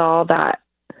and saw that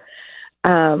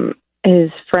his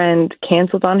friend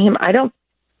canceled on him, I'm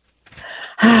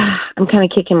kind of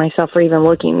kicking myself for even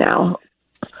looking now.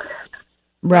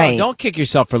 Right. No, don't kick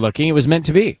yourself for looking. It was meant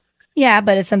to be. Yeah,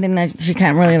 but it's something that you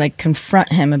can't really like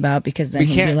confront him about because then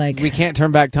he'd be like, we can't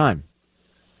turn back time.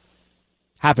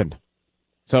 Happened.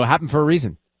 So it happened for a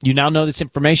reason. You now know this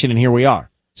information, and here we are.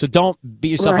 So don't beat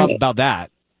yourself up about that.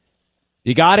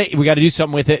 You got it. We got to do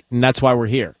something with it, and that's why we're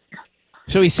here.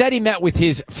 So he said he met with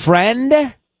his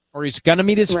friend, or he's going to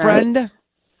meet his friend.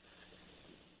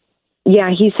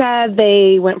 Yeah, he said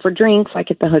they went for drinks, like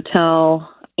at the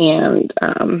hotel, and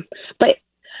but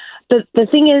the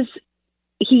thing is,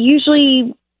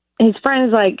 his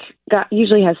friends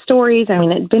usually has stories. I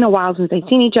mean, it'd been a while since they'd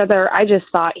seen each other. I just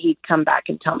thought he'd come back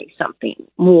and tell me something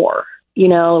more.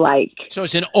 So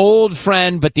it's an old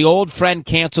friend, but the old friend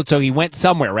canceled, so he went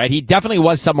somewhere, right? He definitely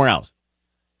was somewhere else.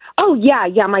 Oh,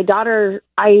 yeah. My daughter,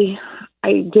 I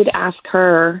did ask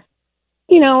her,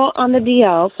 on the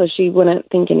DL, so she wouldn't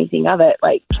think anything of it,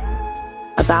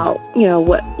 about,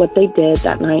 what they did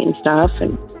that night and stuff.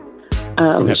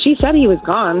 And she said he was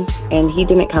gone, and he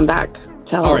didn't come back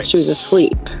till she was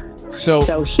asleep.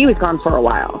 So he was gone for a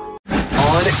while.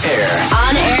 On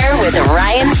air with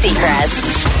Ryan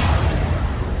Seacrest.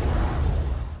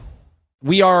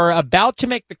 We are about to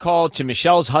make the call to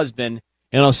Michelle's husband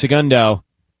in El Segundo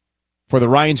for the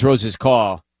Ryan's Roses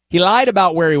call. He lied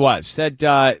about where he was, said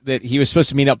that he was supposed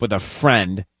to meet up with a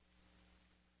friend.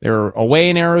 They were away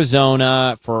in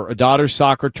Arizona for a daughter's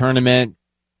soccer tournament.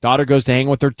 Daughter goes to hang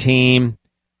with her team.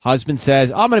 Husband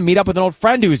says, I'm going to meet up with an old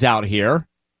friend who's out here.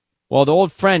 Well, the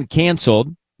old friend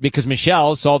canceled because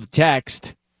Michelle saw the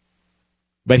text,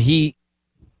 but he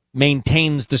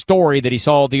maintains the story that he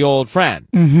saw the old friend.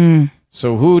 Mm-hmm.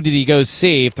 So who did he go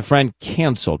see if the friend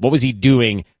canceled? What was he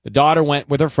doing? The daughter went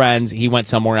with her friends. He went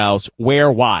somewhere else. Where,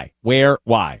 why? Where,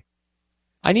 why?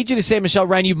 I need you to say, Michelle,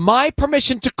 Ryan, you my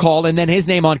permission to call and then his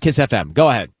name on Kiss FM. Go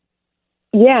ahead.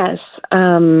 Yes.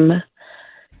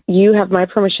 You have my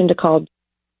permission to call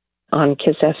on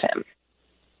Kiss FM.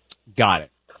 Got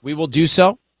it. We will do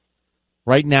so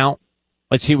right now.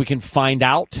 Let's see if we can find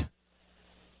out.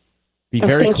 Be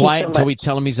very quiet until we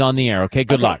tell him he's on the air. Okay,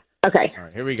 good luck. Okay. All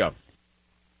right, here we go.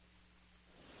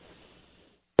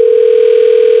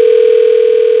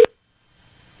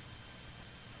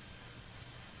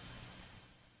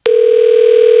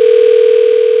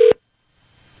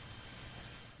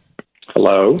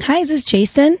 Hello. Hi, is this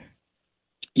Jason?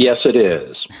 Yes, it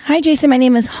is. Hi, Jason. My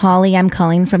name is Holly. I'm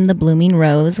calling from the Blooming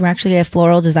Rose. We're actually a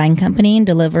floral design company and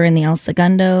deliver in the El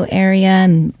Segundo area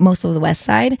and most of the west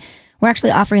side. We're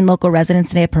actually offering local residents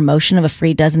today a promotion of a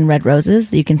free dozen red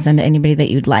roses that you can send to anybody that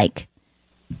you'd like.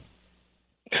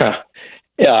 How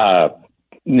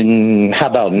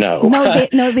about no?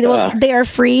 No, they are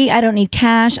free. I don't need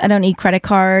cash. I don't need credit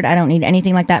card. I don't need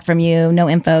anything like that from you. No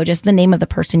info, just the name of the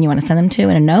person you want to send them to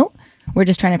and a note. We're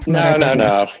just trying to promote our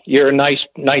business. No. You're a nice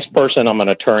person. I'm an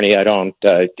attorney. I don't.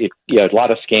 A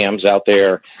lot of scams out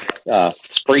there.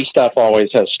 Free stuff always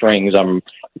has strings. I'm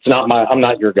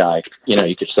not your guy.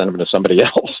 You could send them to somebody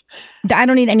else. I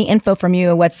don't need any info from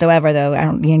you whatsoever, though. I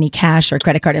don't need any cash or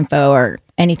credit card info or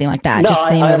anything like that. No, just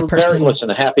the name of the person. Listen,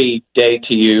 a happy day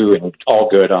to you and all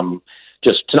good. I'm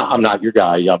not your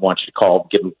guy. I want you to call.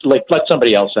 Let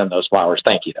somebody else send those flowers.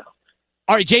 Thank you, though.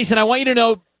 All right, Jason, I want you to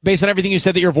know, based on everything you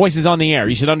said, that your voice is on the air.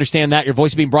 You should understand that. Your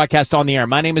voice is being broadcast on the air.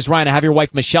 My name is Ryan. I have your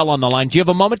wife, Michelle, on the line. Do you have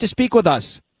a moment to speak with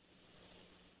us?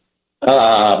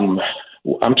 I'm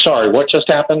sorry. What just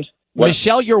happened? What?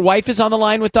 Michelle, your wife is on the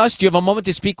line with us. Do you have a moment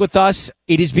to speak with us?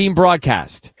 It is being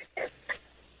broadcast.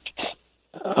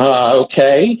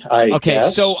 Okay.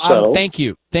 Guess. So thank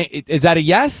you. Is that a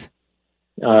yes?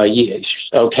 Yes.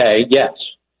 Okay, yes.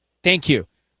 Thank you.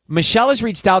 Michelle has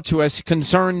reached out to us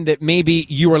concerned that maybe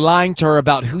you were lying to her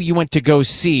about who you went to go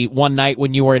see one night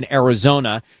when you were in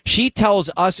Arizona. She tells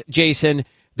us, Jason,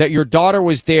 that your daughter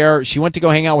was there. She went to go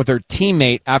hang out with her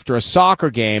teammate after a soccer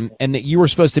game, and that you were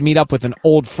supposed to meet up with an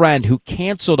old friend who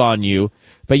canceled on you,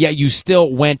 but yet you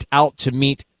still went out to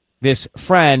meet this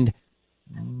friend,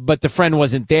 but the friend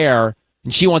wasn't there,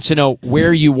 and she wants to know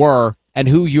where you were and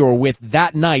who you were with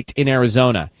that night in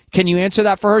Arizona. Can you answer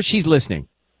that for her? She's listening.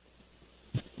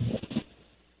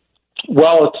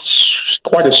 Well, it's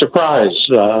quite a surprise.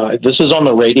 This is on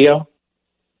the radio?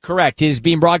 Correct. It is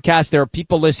being broadcast. There are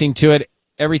people listening to it.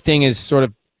 Everything is sort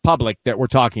of public that we're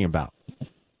talking about.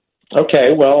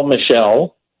 Okay, well,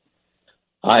 Michelle,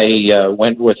 I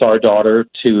went with our daughter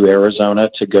to Arizona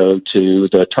to go to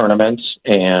the tournaments,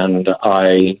 and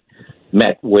I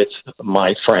met with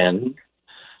my friend,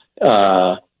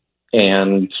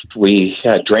 and we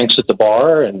had drinks at the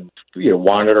bar and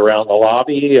wandered around the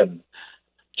lobby and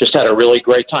just had a really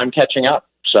great time catching up.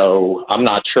 So I'm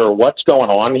not sure what's going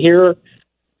on here,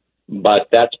 but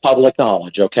that's public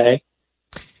knowledge, okay?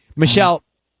 Michelle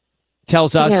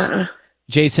tells us,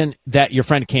 Jason, that your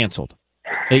friend canceled.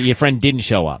 That your friend didn't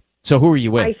show up. So who are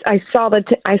you with? I saw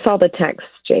the text,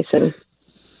 Jason.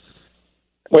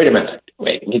 Wait a minute.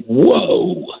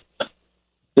 Whoa.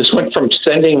 This went from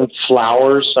sending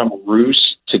flowers, some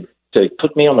ruse, to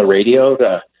put me on the radio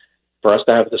for us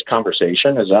to have this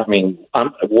conversation.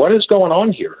 What is going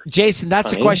on here? Jason,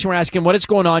 that's the question we're asking. What is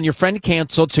going on? Your friend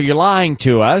canceled, so you're lying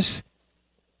to us.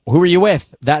 Who were you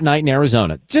with that night in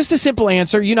Arizona? Just a simple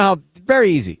answer. You know how,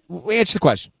 very easy. Answer the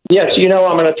question. Yes,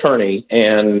 I'm an attorney,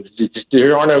 and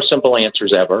there are no simple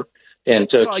answers ever. And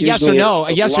yes or no,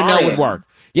 a yes or no would work.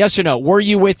 Yes or no. Were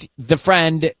you with the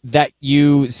friend that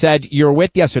you said you were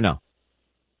with? Yes or no?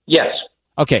 Yes.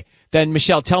 Okay. Then,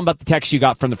 Michelle, tell them about the text you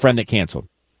got from the friend that canceled.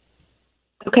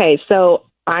 Okay, so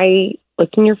I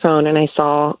looked in your phone and I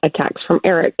saw a text from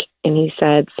Eric, and he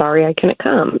said, "Sorry, I couldn't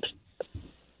come."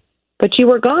 But you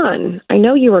were gone. I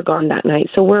know you were gone that night.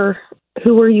 So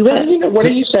who were you with? What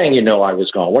are you saying? I was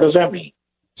gone. What does that mean?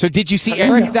 So did you see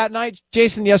Eric that night,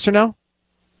 Jason? Yes or no?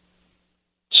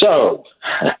 So,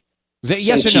 is it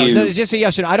yes or no? No, it's just a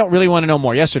yes or no. I don't really want to know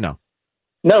more. Yes or no?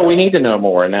 No, we need to know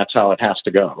more, and that's how it has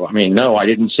to go. No, I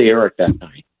didn't see Eric that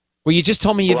night. Well, you just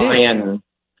told me you did.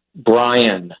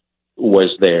 Brian was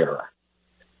there.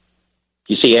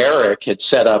 You see, Eric had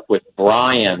set up with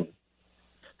Brian,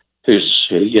 who's,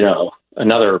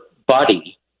 another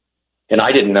buddy, and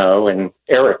I didn't know, and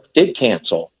Eric did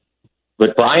cancel,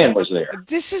 but Brian was there.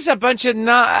 This is a bunch of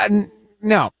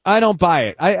no, I don't buy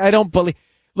it. I don't believe.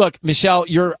 Look, Michelle,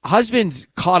 your husband's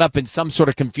caught up in some sort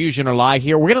of confusion or lie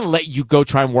here. We're going to let you go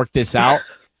try and work this out,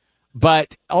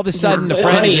 but all of a sudden the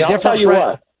friend is a different friend.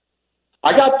 What.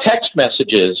 I got text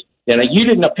messages, and you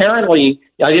didn't apparently,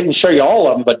 I didn't show you all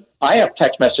of them, but I have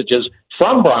text messages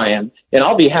from Brian, and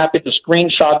I'll be happy to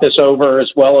screenshot this over,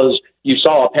 as well as you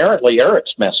saw apparently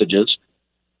Eric's messages.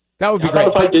 That would be great.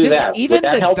 If I do that, even would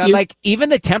that help you? Even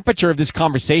the temperature of this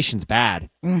conversation's bad.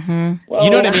 Mm-hmm. Well, you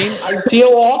know what I mean? I feel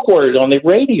awkward on the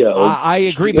radio. I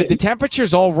agree, but the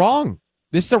temperature's all wrong.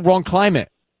 This is the wrong climate.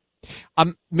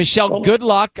 Michelle, good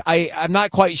luck. I'm not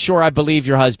quite sure I believe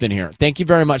your husband here. Thank you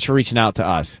very much for reaching out to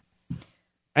us.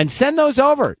 And send those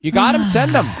over. You got them?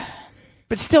 Send them.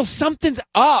 But still, something's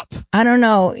up. I don't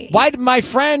know. Why did my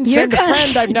friend send a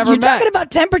friend I've never met? You're talking about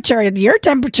temperature. Your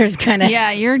temperature's kind of...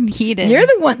 Yeah, you're heated. You're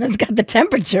the one that's got the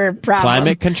temperature problem.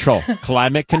 Climate control.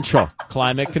 Climate control.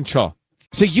 Climate control.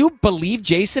 So you believe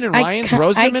Jason and Ryan's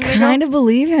Rosamond? I kind of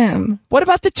believe him. What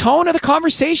about the tone of the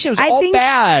conversation? It was all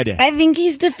bad. I think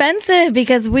he's defensive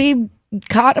because we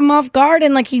caught him off guard,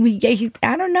 and he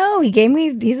I don't know.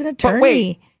 He's an attorney. But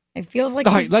wait. It feels like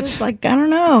I don't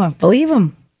know. I believe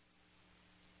him.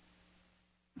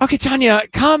 Okay, Tanya,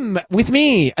 come with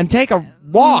me and take a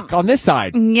walk on this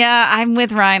side. Yeah, I'm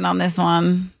with Ryan on this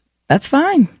one. That's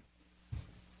fine.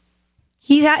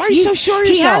 Why are you so sure of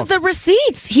He yourself? has the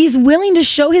receipts. He's willing to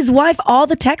show his wife all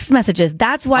the text messages.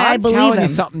 That's why I believe telling him. You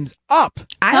something's up.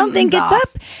 I don't think it's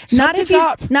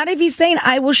up. Not if he's saying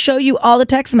I will show you all the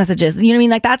text messages. You know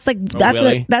what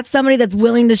I mean? That's somebody that's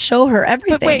willing to show her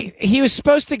everything. But wait, he was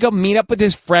supposed to go meet up with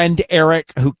his friend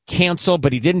Eric, who canceled,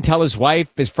 but he didn't tell his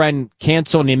wife. His friend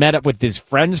canceled, and he met up with his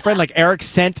friend's friend. Like Eric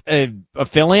sent a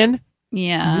fill-in.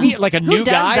 Yeah, like a new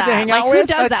guy to hang out with. Who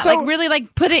does that? Really,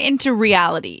 put it into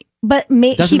reality. But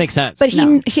doesn't make sense. But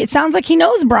it sounds like he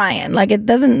knows Brian. Like it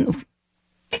doesn't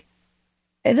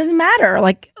matter.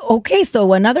 Like, okay,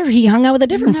 so he hung out with a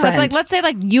different friend. It's like, let's say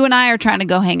you and I are trying to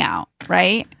go hang out,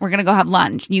 right? We're going to go have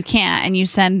lunch. You can't, and you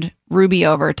send Ruby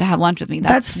over to have lunch with me.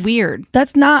 That's weird.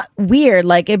 That's not weird.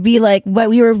 Like, it'd be like, what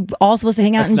we were all supposed to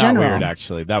hang out in general. That's not weird,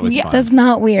 actually. That was fun. That's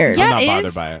not weird. Yeah, I'm not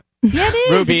bothered by it. Yeah, it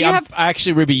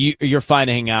is. Ruby, Ruby, you're fine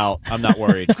to hang out. I'm not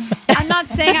worried. I'm not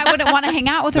saying I wouldn't want to hang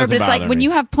out with her, but it's like when you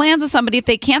have plans with somebody, if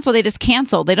they cancel, they just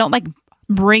cancel. They don't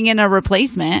bring in a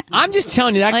replacement. I'm just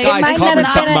telling you, that guy's covering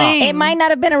something up. It might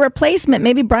not have been a replacement.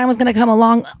 Maybe Brian was going to come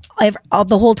along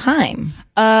the whole time.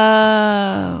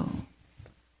 Oh.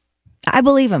 I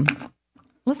believe him.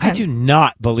 Listen. I do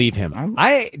not believe him.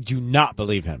 I do not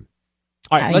believe him.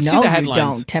 All right, let's do the headlines. You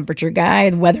don't, temperature guy,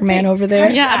 the weatherman over there.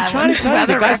 Yeah, I'm trying to tell you,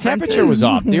 the guy's temperature was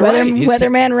off. You're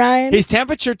Weatherman Ryan. His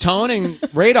temperature, tone, and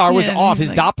radar was off. His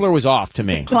Doppler was off to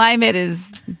me. Climate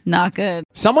is not good.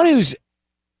 Someone who's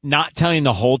not telling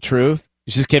the whole truth.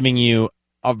 It's just giving you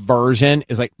a version.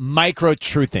 Is like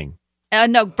micro-truthing.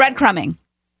 No, breadcrumbing.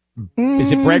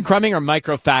 Is it breadcrumbing or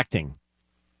micro-facting?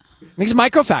 I think it's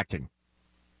micro-facting.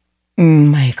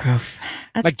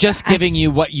 Like just giving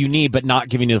you what you need, but not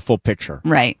giving you the full picture.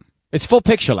 Right. It's full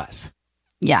pictureless.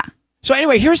 Yeah. So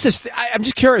anyway, here's this. I'm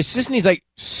just curious. Sisney's like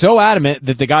so adamant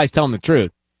that the guy's telling the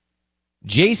truth.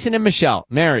 Jason and Michelle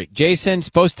married. Jason's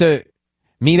supposed to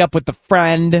meet up with the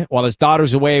friend while his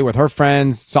daughter's away with her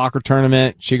friends, soccer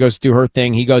tournament. She goes to do her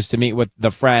thing. He goes to meet with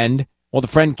the friend. Well, the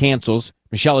friend cancels.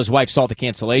 Michelle, his wife, saw the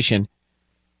cancellation.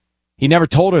 He never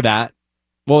told her that.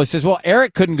 Well, he says, well,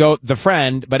 Eric couldn't go, the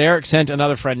friend, but Eric sent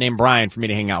another friend named Brian for me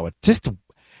to hang out with.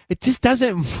 It just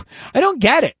doesn't, I don't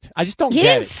get it. I just don't He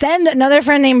get didn't it. send another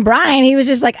friend named Brian. He was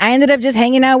just like, I ended up just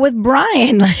hanging out with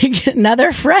Brian, like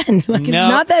another friend. Like, it's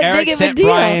not that Eric big of a sent deal.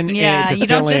 Brian Yeah, to you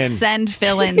don't fill just in. send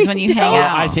fill-ins when you hang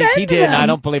out. I think he Send did. And I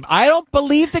them. don't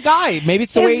believe the guy. Maybe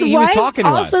it's the way His he was wife talking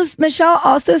to us. Michelle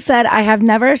also said, I have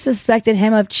never suspected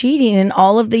him of cheating in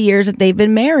all of the years that they've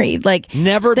been married. Like,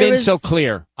 Never there been was- so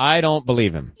clear. I don't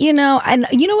believe him. You know, and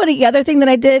you know what? The other thing that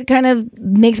I did kind of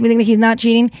makes me think that he's not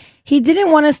cheating. He didn't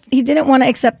want to. He didn't want to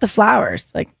accept the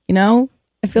flowers. Like, you know,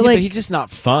 I feel Yeah, like but he's just not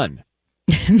fun.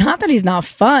 not that he's not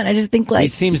fun. I just think He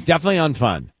like seems definitely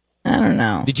unfun. I don't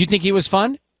know. Did you think he was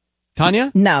fun,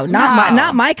 Tanya? No,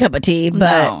 not my cup of tea. But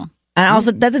No. and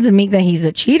also that doesn't mean that he's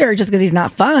a cheater just because he's not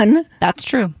fun. That's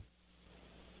true.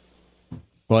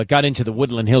 Well, it got into the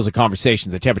Woodland Hills of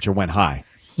conversations. The temperature went high.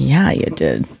 Yeah, you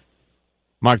did.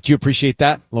 Mark, do you appreciate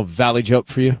that? A little valley joke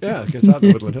for you? Yeah, it gets out of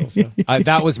the Woodland Hills. Yeah.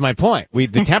 That was my point. The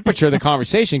temperature of the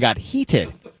conversation got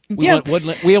heated. We Yeah.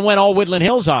 went all Woodland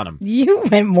Hills on him. You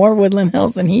went more Woodland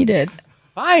Hills than he did.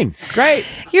 Fine, great.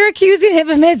 You're accusing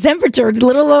him of his temperature. It's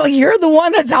you're the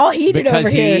one that's all heated Because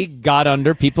over he here. got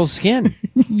under people's skin.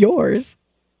 Yours.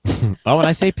 Oh, when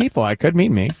I say people, I could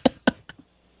mean me.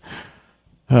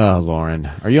 Oh, Lauren.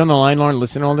 Are you on the line, Lauren,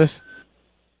 listening to all this?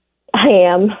 I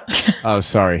am. Oh,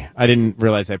 sorry. I didn't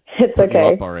realize I It's put you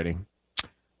okay. up already.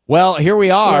 Well, here we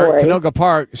No are, worries. Canoga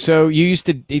Park. So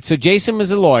so Jason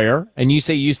was a lawyer, and you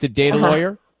say you used to date a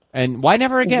lawyer? And why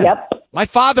never again? Yep. My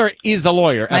father is a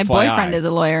lawyer, My FYI. boyfriend is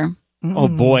a lawyer. Oh,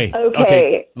 boy.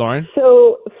 Okay. Lauren?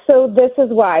 So this is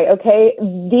why, okay?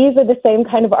 These are the same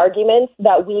kind of arguments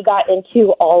that we got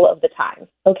into all of the time,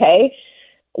 okay?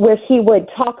 Where he would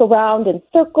talk around in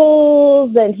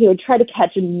circles and he would try to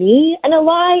catch me in a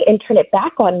lie and turn it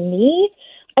back on me.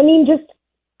 I mean, just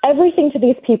everything to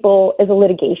these people is a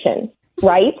litigation,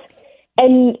 right?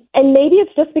 And maybe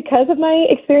it's just because of my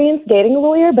experience dating a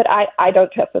lawyer, but I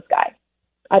don't trust this guy.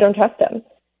 I don't trust him.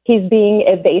 He's being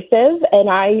evasive, and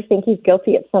I think he's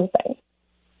guilty of something.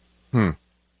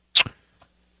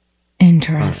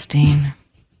 Interesting.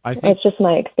 That's just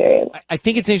my experience. I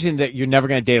think it's interesting that you're never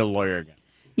going to date a lawyer again.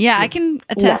 Yeah, I can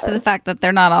attest to the fact that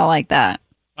they're not all like that.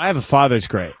 I have a father who's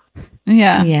great.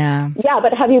 Yeah. Yeah. Yeah,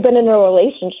 but have you been in a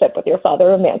relationship with your father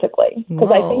romantically?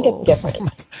 Because I think it's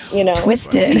different, you know?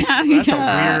 Twisted. That's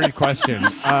a weird question.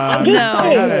 I'm just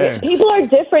saying, people are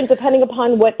different depending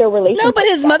upon what their relationship No, but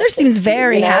his mother seems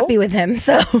very you know? happy with him.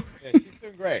 So She's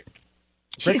doing great.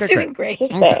 she's doing great.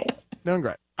 Just Okay. saying. Doing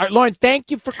great. All right, Lauren, thank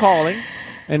you for calling.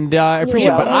 And I appreciate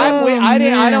it. But welcome.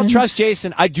 I don't trust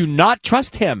Jason. I do not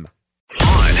trust him.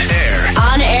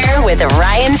 On air with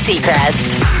Ryan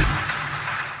Seacrest.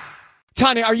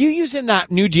 Tanya, are you using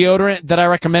that new deodorant that I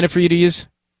recommended for you to use?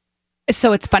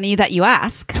 So it's funny that you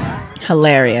ask.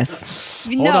 Hilarious.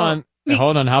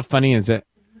 Hold on. How funny is it?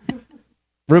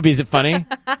 Ruby, is it funny?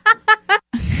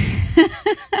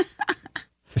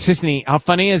 Sisney, how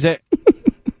funny is it?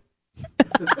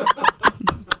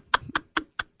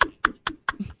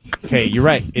 Okay, you're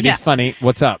right. It is funny.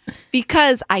 What's up?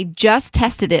 Because I just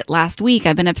tested it last week.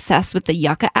 I've been obsessed with the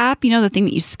Yucca app. You know, the thing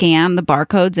that you scan the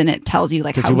barcodes and it tells you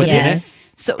like Tells how you what's good in it it?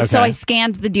 is. So Okay. I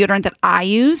scanned the deodorant that I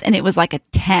use and it was like a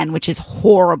 10, which is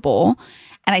horrible.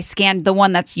 And I scanned the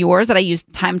one that's yours that I use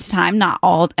time to time, not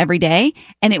all every day.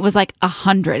 And it was like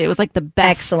 100. It was like the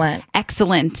best.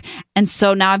 Excellent. And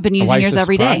so now I've been Why using are you yours so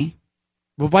every day. surprised?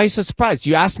 Well, why are you so surprised?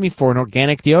 You asked me for an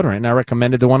organic deodorant and I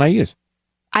recommended the one I use.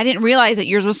 I didn't realize that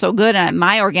yours was so good and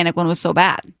my organic one was so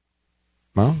bad.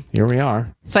 Well, here we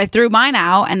are. So I threw mine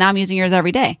out and now I'm using yours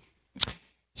every day.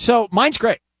 So mine's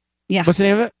great. Yeah. What's the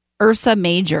name of it? Ursa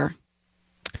Major.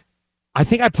 I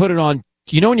think I put it on.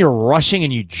 You know when you're rushing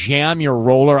and you jam your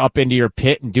roller up into your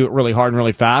pit and do it really hard and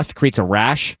really fast, it creates a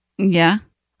rash? Yeah.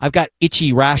 I've got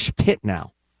itchy rash pit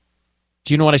now.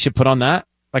 Do you know what I should put on that?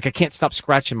 Like I can't stop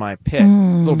scratching my pit. It's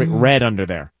a little bit red under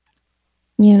there.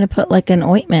 You need to put like an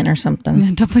ointment or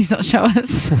something. Please don't show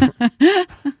us.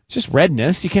 It's just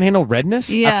redness. You can handle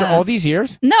redness after all these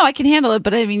years? No, I can handle it,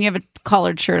 but I mean, you have a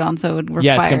collared shirt on, so it would require.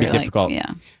 Yeah, it's going to be difficult. Yeah.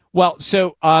 Well,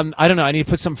 so I don't know. I need to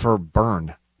put something for a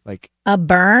burn. Like a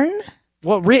burn?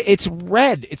 Well, it's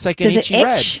red. It's like an Does it itchy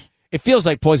red. itch? It feels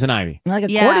like poison ivy. Like a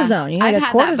cortisone. You need I've a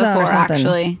had cortisone that or before, something.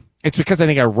 actually. It's because I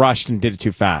think I rushed and did it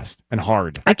too fast and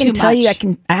hard. I can tell you,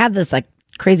 I have this like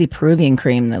crazy Peruvian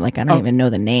cream that like I don't even know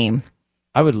the name.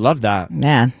 I would love that.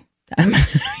 Yeah.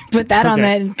 Put that on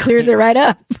that and clears it right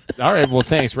up. All right. Well,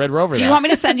 thanks. Red Rover. Do you want me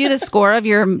to send you the score of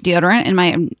your deodorant in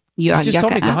my? You just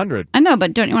told me it's app? 100. I know,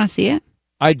 but don't you want to see it?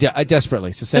 I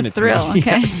desperately. So send The it to thrill, me.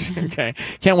 okay. Yes. Okay.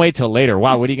 Can't wait till later.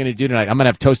 Wow. What are you going to do tonight? I'm going to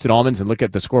have toasted almonds and look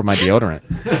at the score of my deodorant.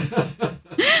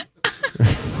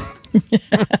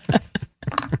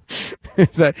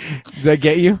 Does that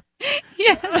get you?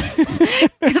 Yes,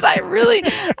 because I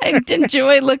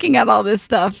enjoy looking at all this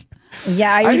stuff.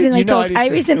 Yeah, I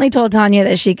recently told Tanya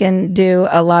that she can do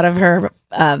a lot of her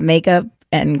makeup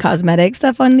and cosmetic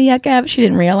stuff on the Yuck app. She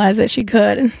didn't realize that she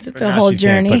could. It's a whole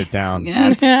journey. Put it down.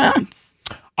 Yeah.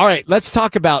 All right, let's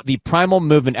talk about the Primal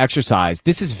movement exercise.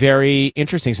 This is very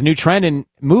interesting. It's a new trend in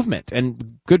movement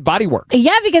and good body work.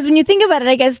 Yeah, because when you think about it,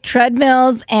 I guess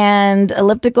treadmills and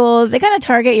ellipticals, they kind of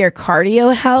target your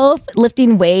cardio health.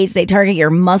 Lifting weights, they target your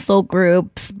muscle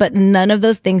groups, but none of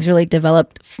those things really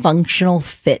developed functional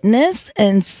fitness.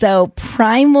 And so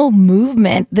Primal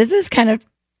movement, this is kind of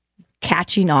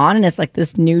catching on, and it's like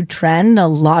this new trend. A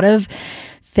lot of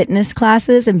fitness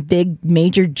classes and big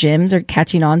major gyms are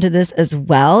catching on to this as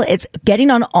well. It's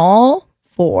getting on all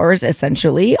fours,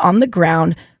 essentially, on the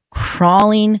ground,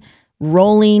 crawling,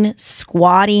 rolling,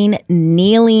 squatting,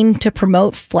 kneeling to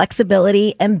promote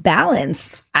flexibility and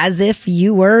balance as if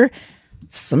you were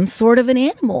some sort of an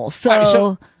animal.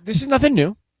 So this is nothing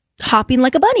new. Hopping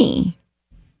like a bunny,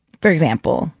 for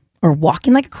example. Or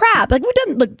walking like a crab. Like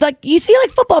we've done, like you see, like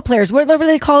football players, whatever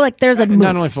they call, like there's a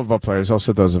not only football players,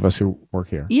 also those of us who work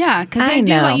here. Yeah, because they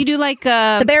do like you do like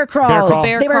the bear crawls.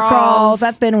 Bear crawls.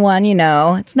 That's been one.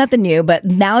 It's nothing new, but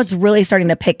now it's really starting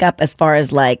to pick up as far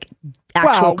as like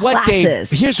actual classes.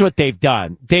 Here's what they've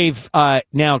done. They've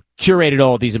now curated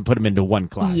all of these and put them into one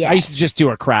class. Yes. I used to just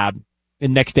do a crab. The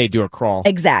next day do a crawl.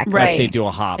 Exactly. Next day do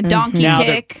a hop. A donkey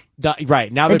kick.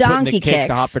 Right. Now they're putting the kick,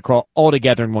 the hop, the crawl all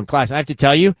together in one class. And I have to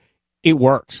tell you, it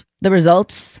works. The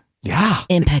results? Yeah.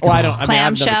 Impeccable. Well,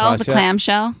 Clamshell, the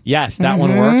clamshell. Yes, that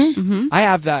one works. Mm-hmm. I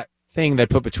have that thing that I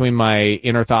put between my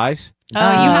inner thighs. Oh,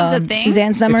 you have the thing?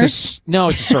 Suzanne Summers? No,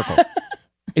 it's a circle.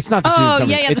 It's not the Suzanne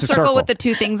Summers. Yeah, it's the circle with the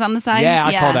two things on the side. Yeah,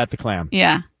 I call that the clam.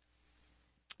 Yeah.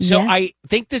 So I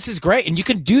think this is great. And you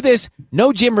can do this,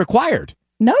 no gym required.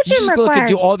 No You gym just required. look and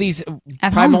do all these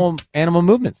primal animal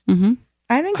movements. Mm-hmm.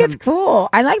 I think it's cool.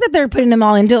 I like that they're putting them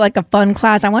all into like a fun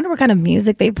class. I wonder what kind of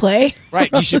music they play. Right.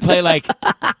 You should play like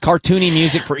cartoony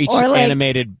music for each Or, like,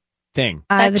 animated thing.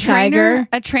 The tiger.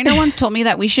 A trainer once told me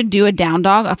that we should do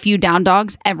a few down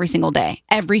dogs every single day.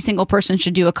 Every single person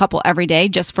should do a couple every day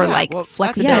just for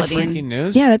flexibility. That's breaking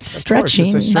news. Yeah, that's Of course,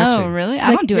 stretching. it's a stretching. Oh, really?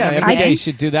 I don't do it every every day. day you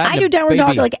should do that. I and do a downward dog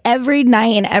baby. like every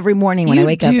night and every morning when I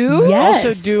wake up. do? Yes.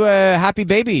 Also do a happy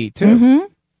baby too. Mm-hmm.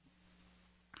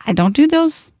 I don't do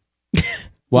those.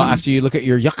 Well, after you look at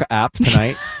your Yucca app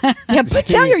tonight, Yeah, put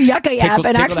down your Yucca app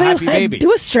and tickle the actually happy baby.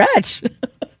 do a stretch.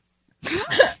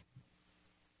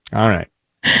 all right.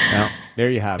 Well,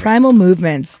 there you have it. Primal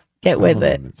movements. Get with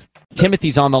it. Movements.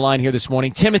 Timothy's on the line here this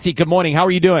morning. Timothy, good morning. How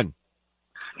are you doing?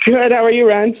 Good. How are you,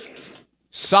 Ryan?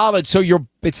 Solid. So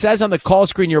it says on the call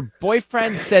screen your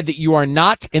boyfriend said that you are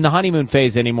not in the honeymoon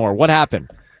phase anymore. What happened?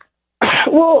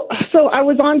 Well, so I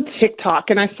was on TikTok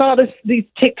and I saw these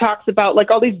TikToks about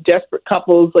like all these desperate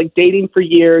couples like dating for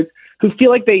years who feel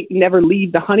like they never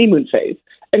leave the honeymoon phase.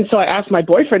 And so I asked my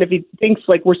boyfriend if he thinks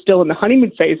like we're still in the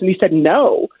honeymoon phase, and he said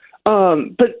no.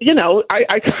 But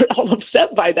I got all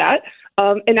upset by that,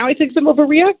 and now he thinks I'm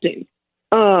overreacting.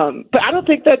 But I don't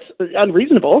think that's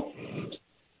unreasonable.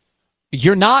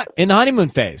 You're not in the honeymoon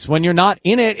phase. When you're not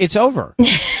in it, it's over.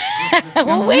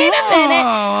 Well, wait a minute.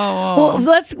 Well,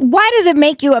 why does it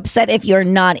make you upset if you're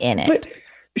not in it? But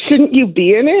shouldn't you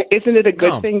be in it? Isn't it a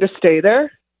good thing to stay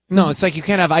there? No, it's like you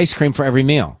can't have ice cream for every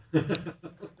meal.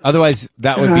 Otherwise,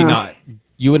 that would be not.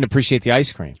 You wouldn't appreciate the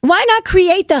ice cream. Why not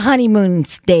create the honeymoon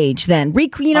stage then?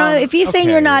 If he's saying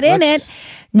okay, you're not in it,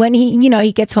 when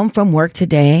he gets home from work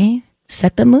today,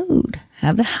 set the mood.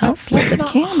 Have the house lit with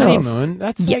candles. Honeymoon.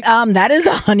 That's that is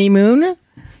a honeymoon.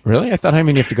 Really? I thought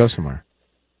honeymoon you have to go somewhere.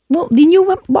 Well, then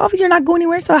if you're not going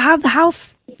anywhere, so have the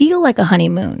house feel like a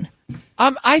honeymoon.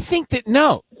 I think that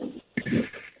no.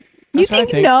 You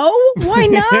think no? Why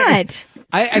not?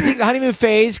 I think the honeymoon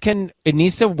phase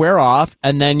needs to wear off,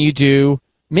 and then you do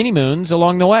mini moons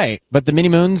along the way, but the mini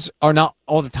moons are not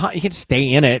all the time. You can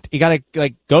stay in it. You got to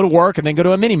like go to work and then go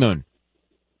to a mini moon.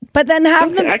 But then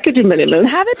I could do mini moon.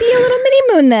 Have it be a little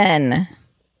mini moon then.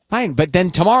 Fine, but then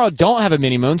tomorrow don't have a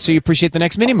mini moon, so you appreciate the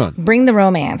next mini moon. Bring the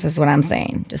romance is what I'm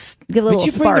saying. Just give a little Would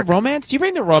you spark. bring the romance? Do you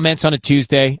bring the romance on a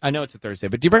Tuesday? I know it's a Thursday,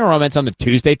 but do you bring a romance on the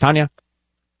Tuesday, Tanya?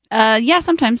 Yeah,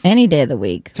 sometimes. Any day of the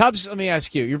week. Tubbs, let me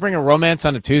ask you. You bring a romance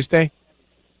on a Tuesday?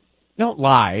 Don't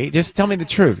lie. Just tell me the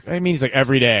truth. I mean, it's like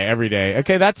every day.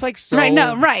 Okay, that's like so... Right,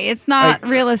 no, right. It's not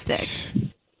realistic.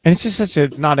 And it's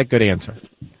just not a good answer.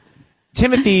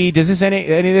 Timothy, does this any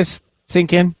of this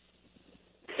sink in?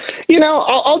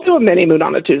 I'll do a mini moon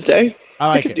on a Tuesday.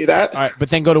 I could do that. All right, but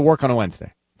then go to work on a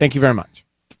Wednesday. Thank you very much.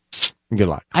 Good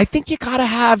luck. I think you gotta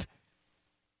have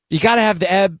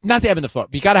the ebb, not the ebb and the flow.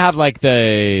 But you gotta have like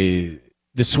the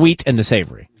sweet and the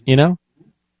savory. You know?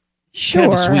 Sure. You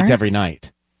can't have the sweet every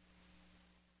night.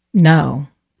 No.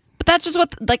 But that's just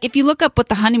what, like, if you look up what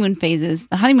the honeymoon phase is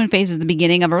the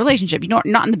beginning of a relationship. You know,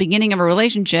 not in the beginning of a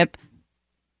relationship.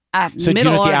 So do you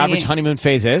know what the average honeymoon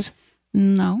phase is?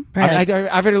 No. I've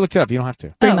already looked it up. You don't have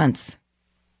to. 3 months.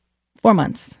 4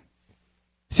 months.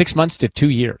 6 months to 2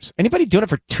 years. Anybody doing it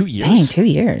for 2 years? Dang, 2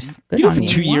 years. Good you do on it for you.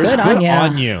 2 years? Good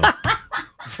on you.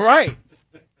 Right.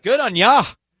 Good on ya.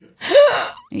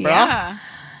 Yeah.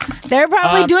 They're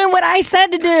probably doing what I said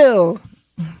to do.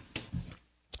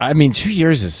 I mean, 2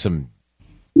 years is some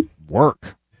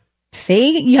work.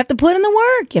 See, you have to put in the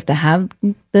work. You have to have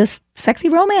this sexy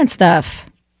romance stuff.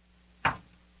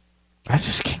 I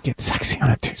just can't get sexy on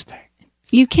a Tuesday.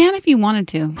 You can if you wanted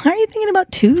to. Why are you thinking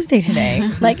about Tuesday today?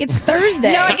 Like, it's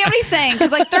Thursday. No, I get what he's saying.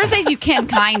 Because, like, Thursdays you can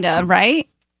kind of, right?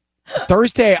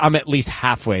 Thursday, I'm at least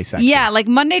halfway sexy. Yeah, like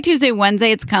Monday, Tuesday,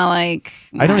 Wednesday, it's kind of like...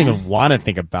 I don't even want to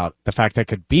think about the fact I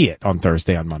could be it on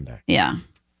Thursday, on Monday. Yeah.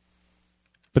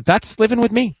 But that's living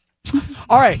with me.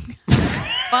 All right.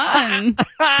 Fun.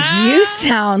 You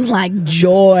sound like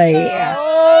joy.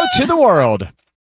 Oh, to the world.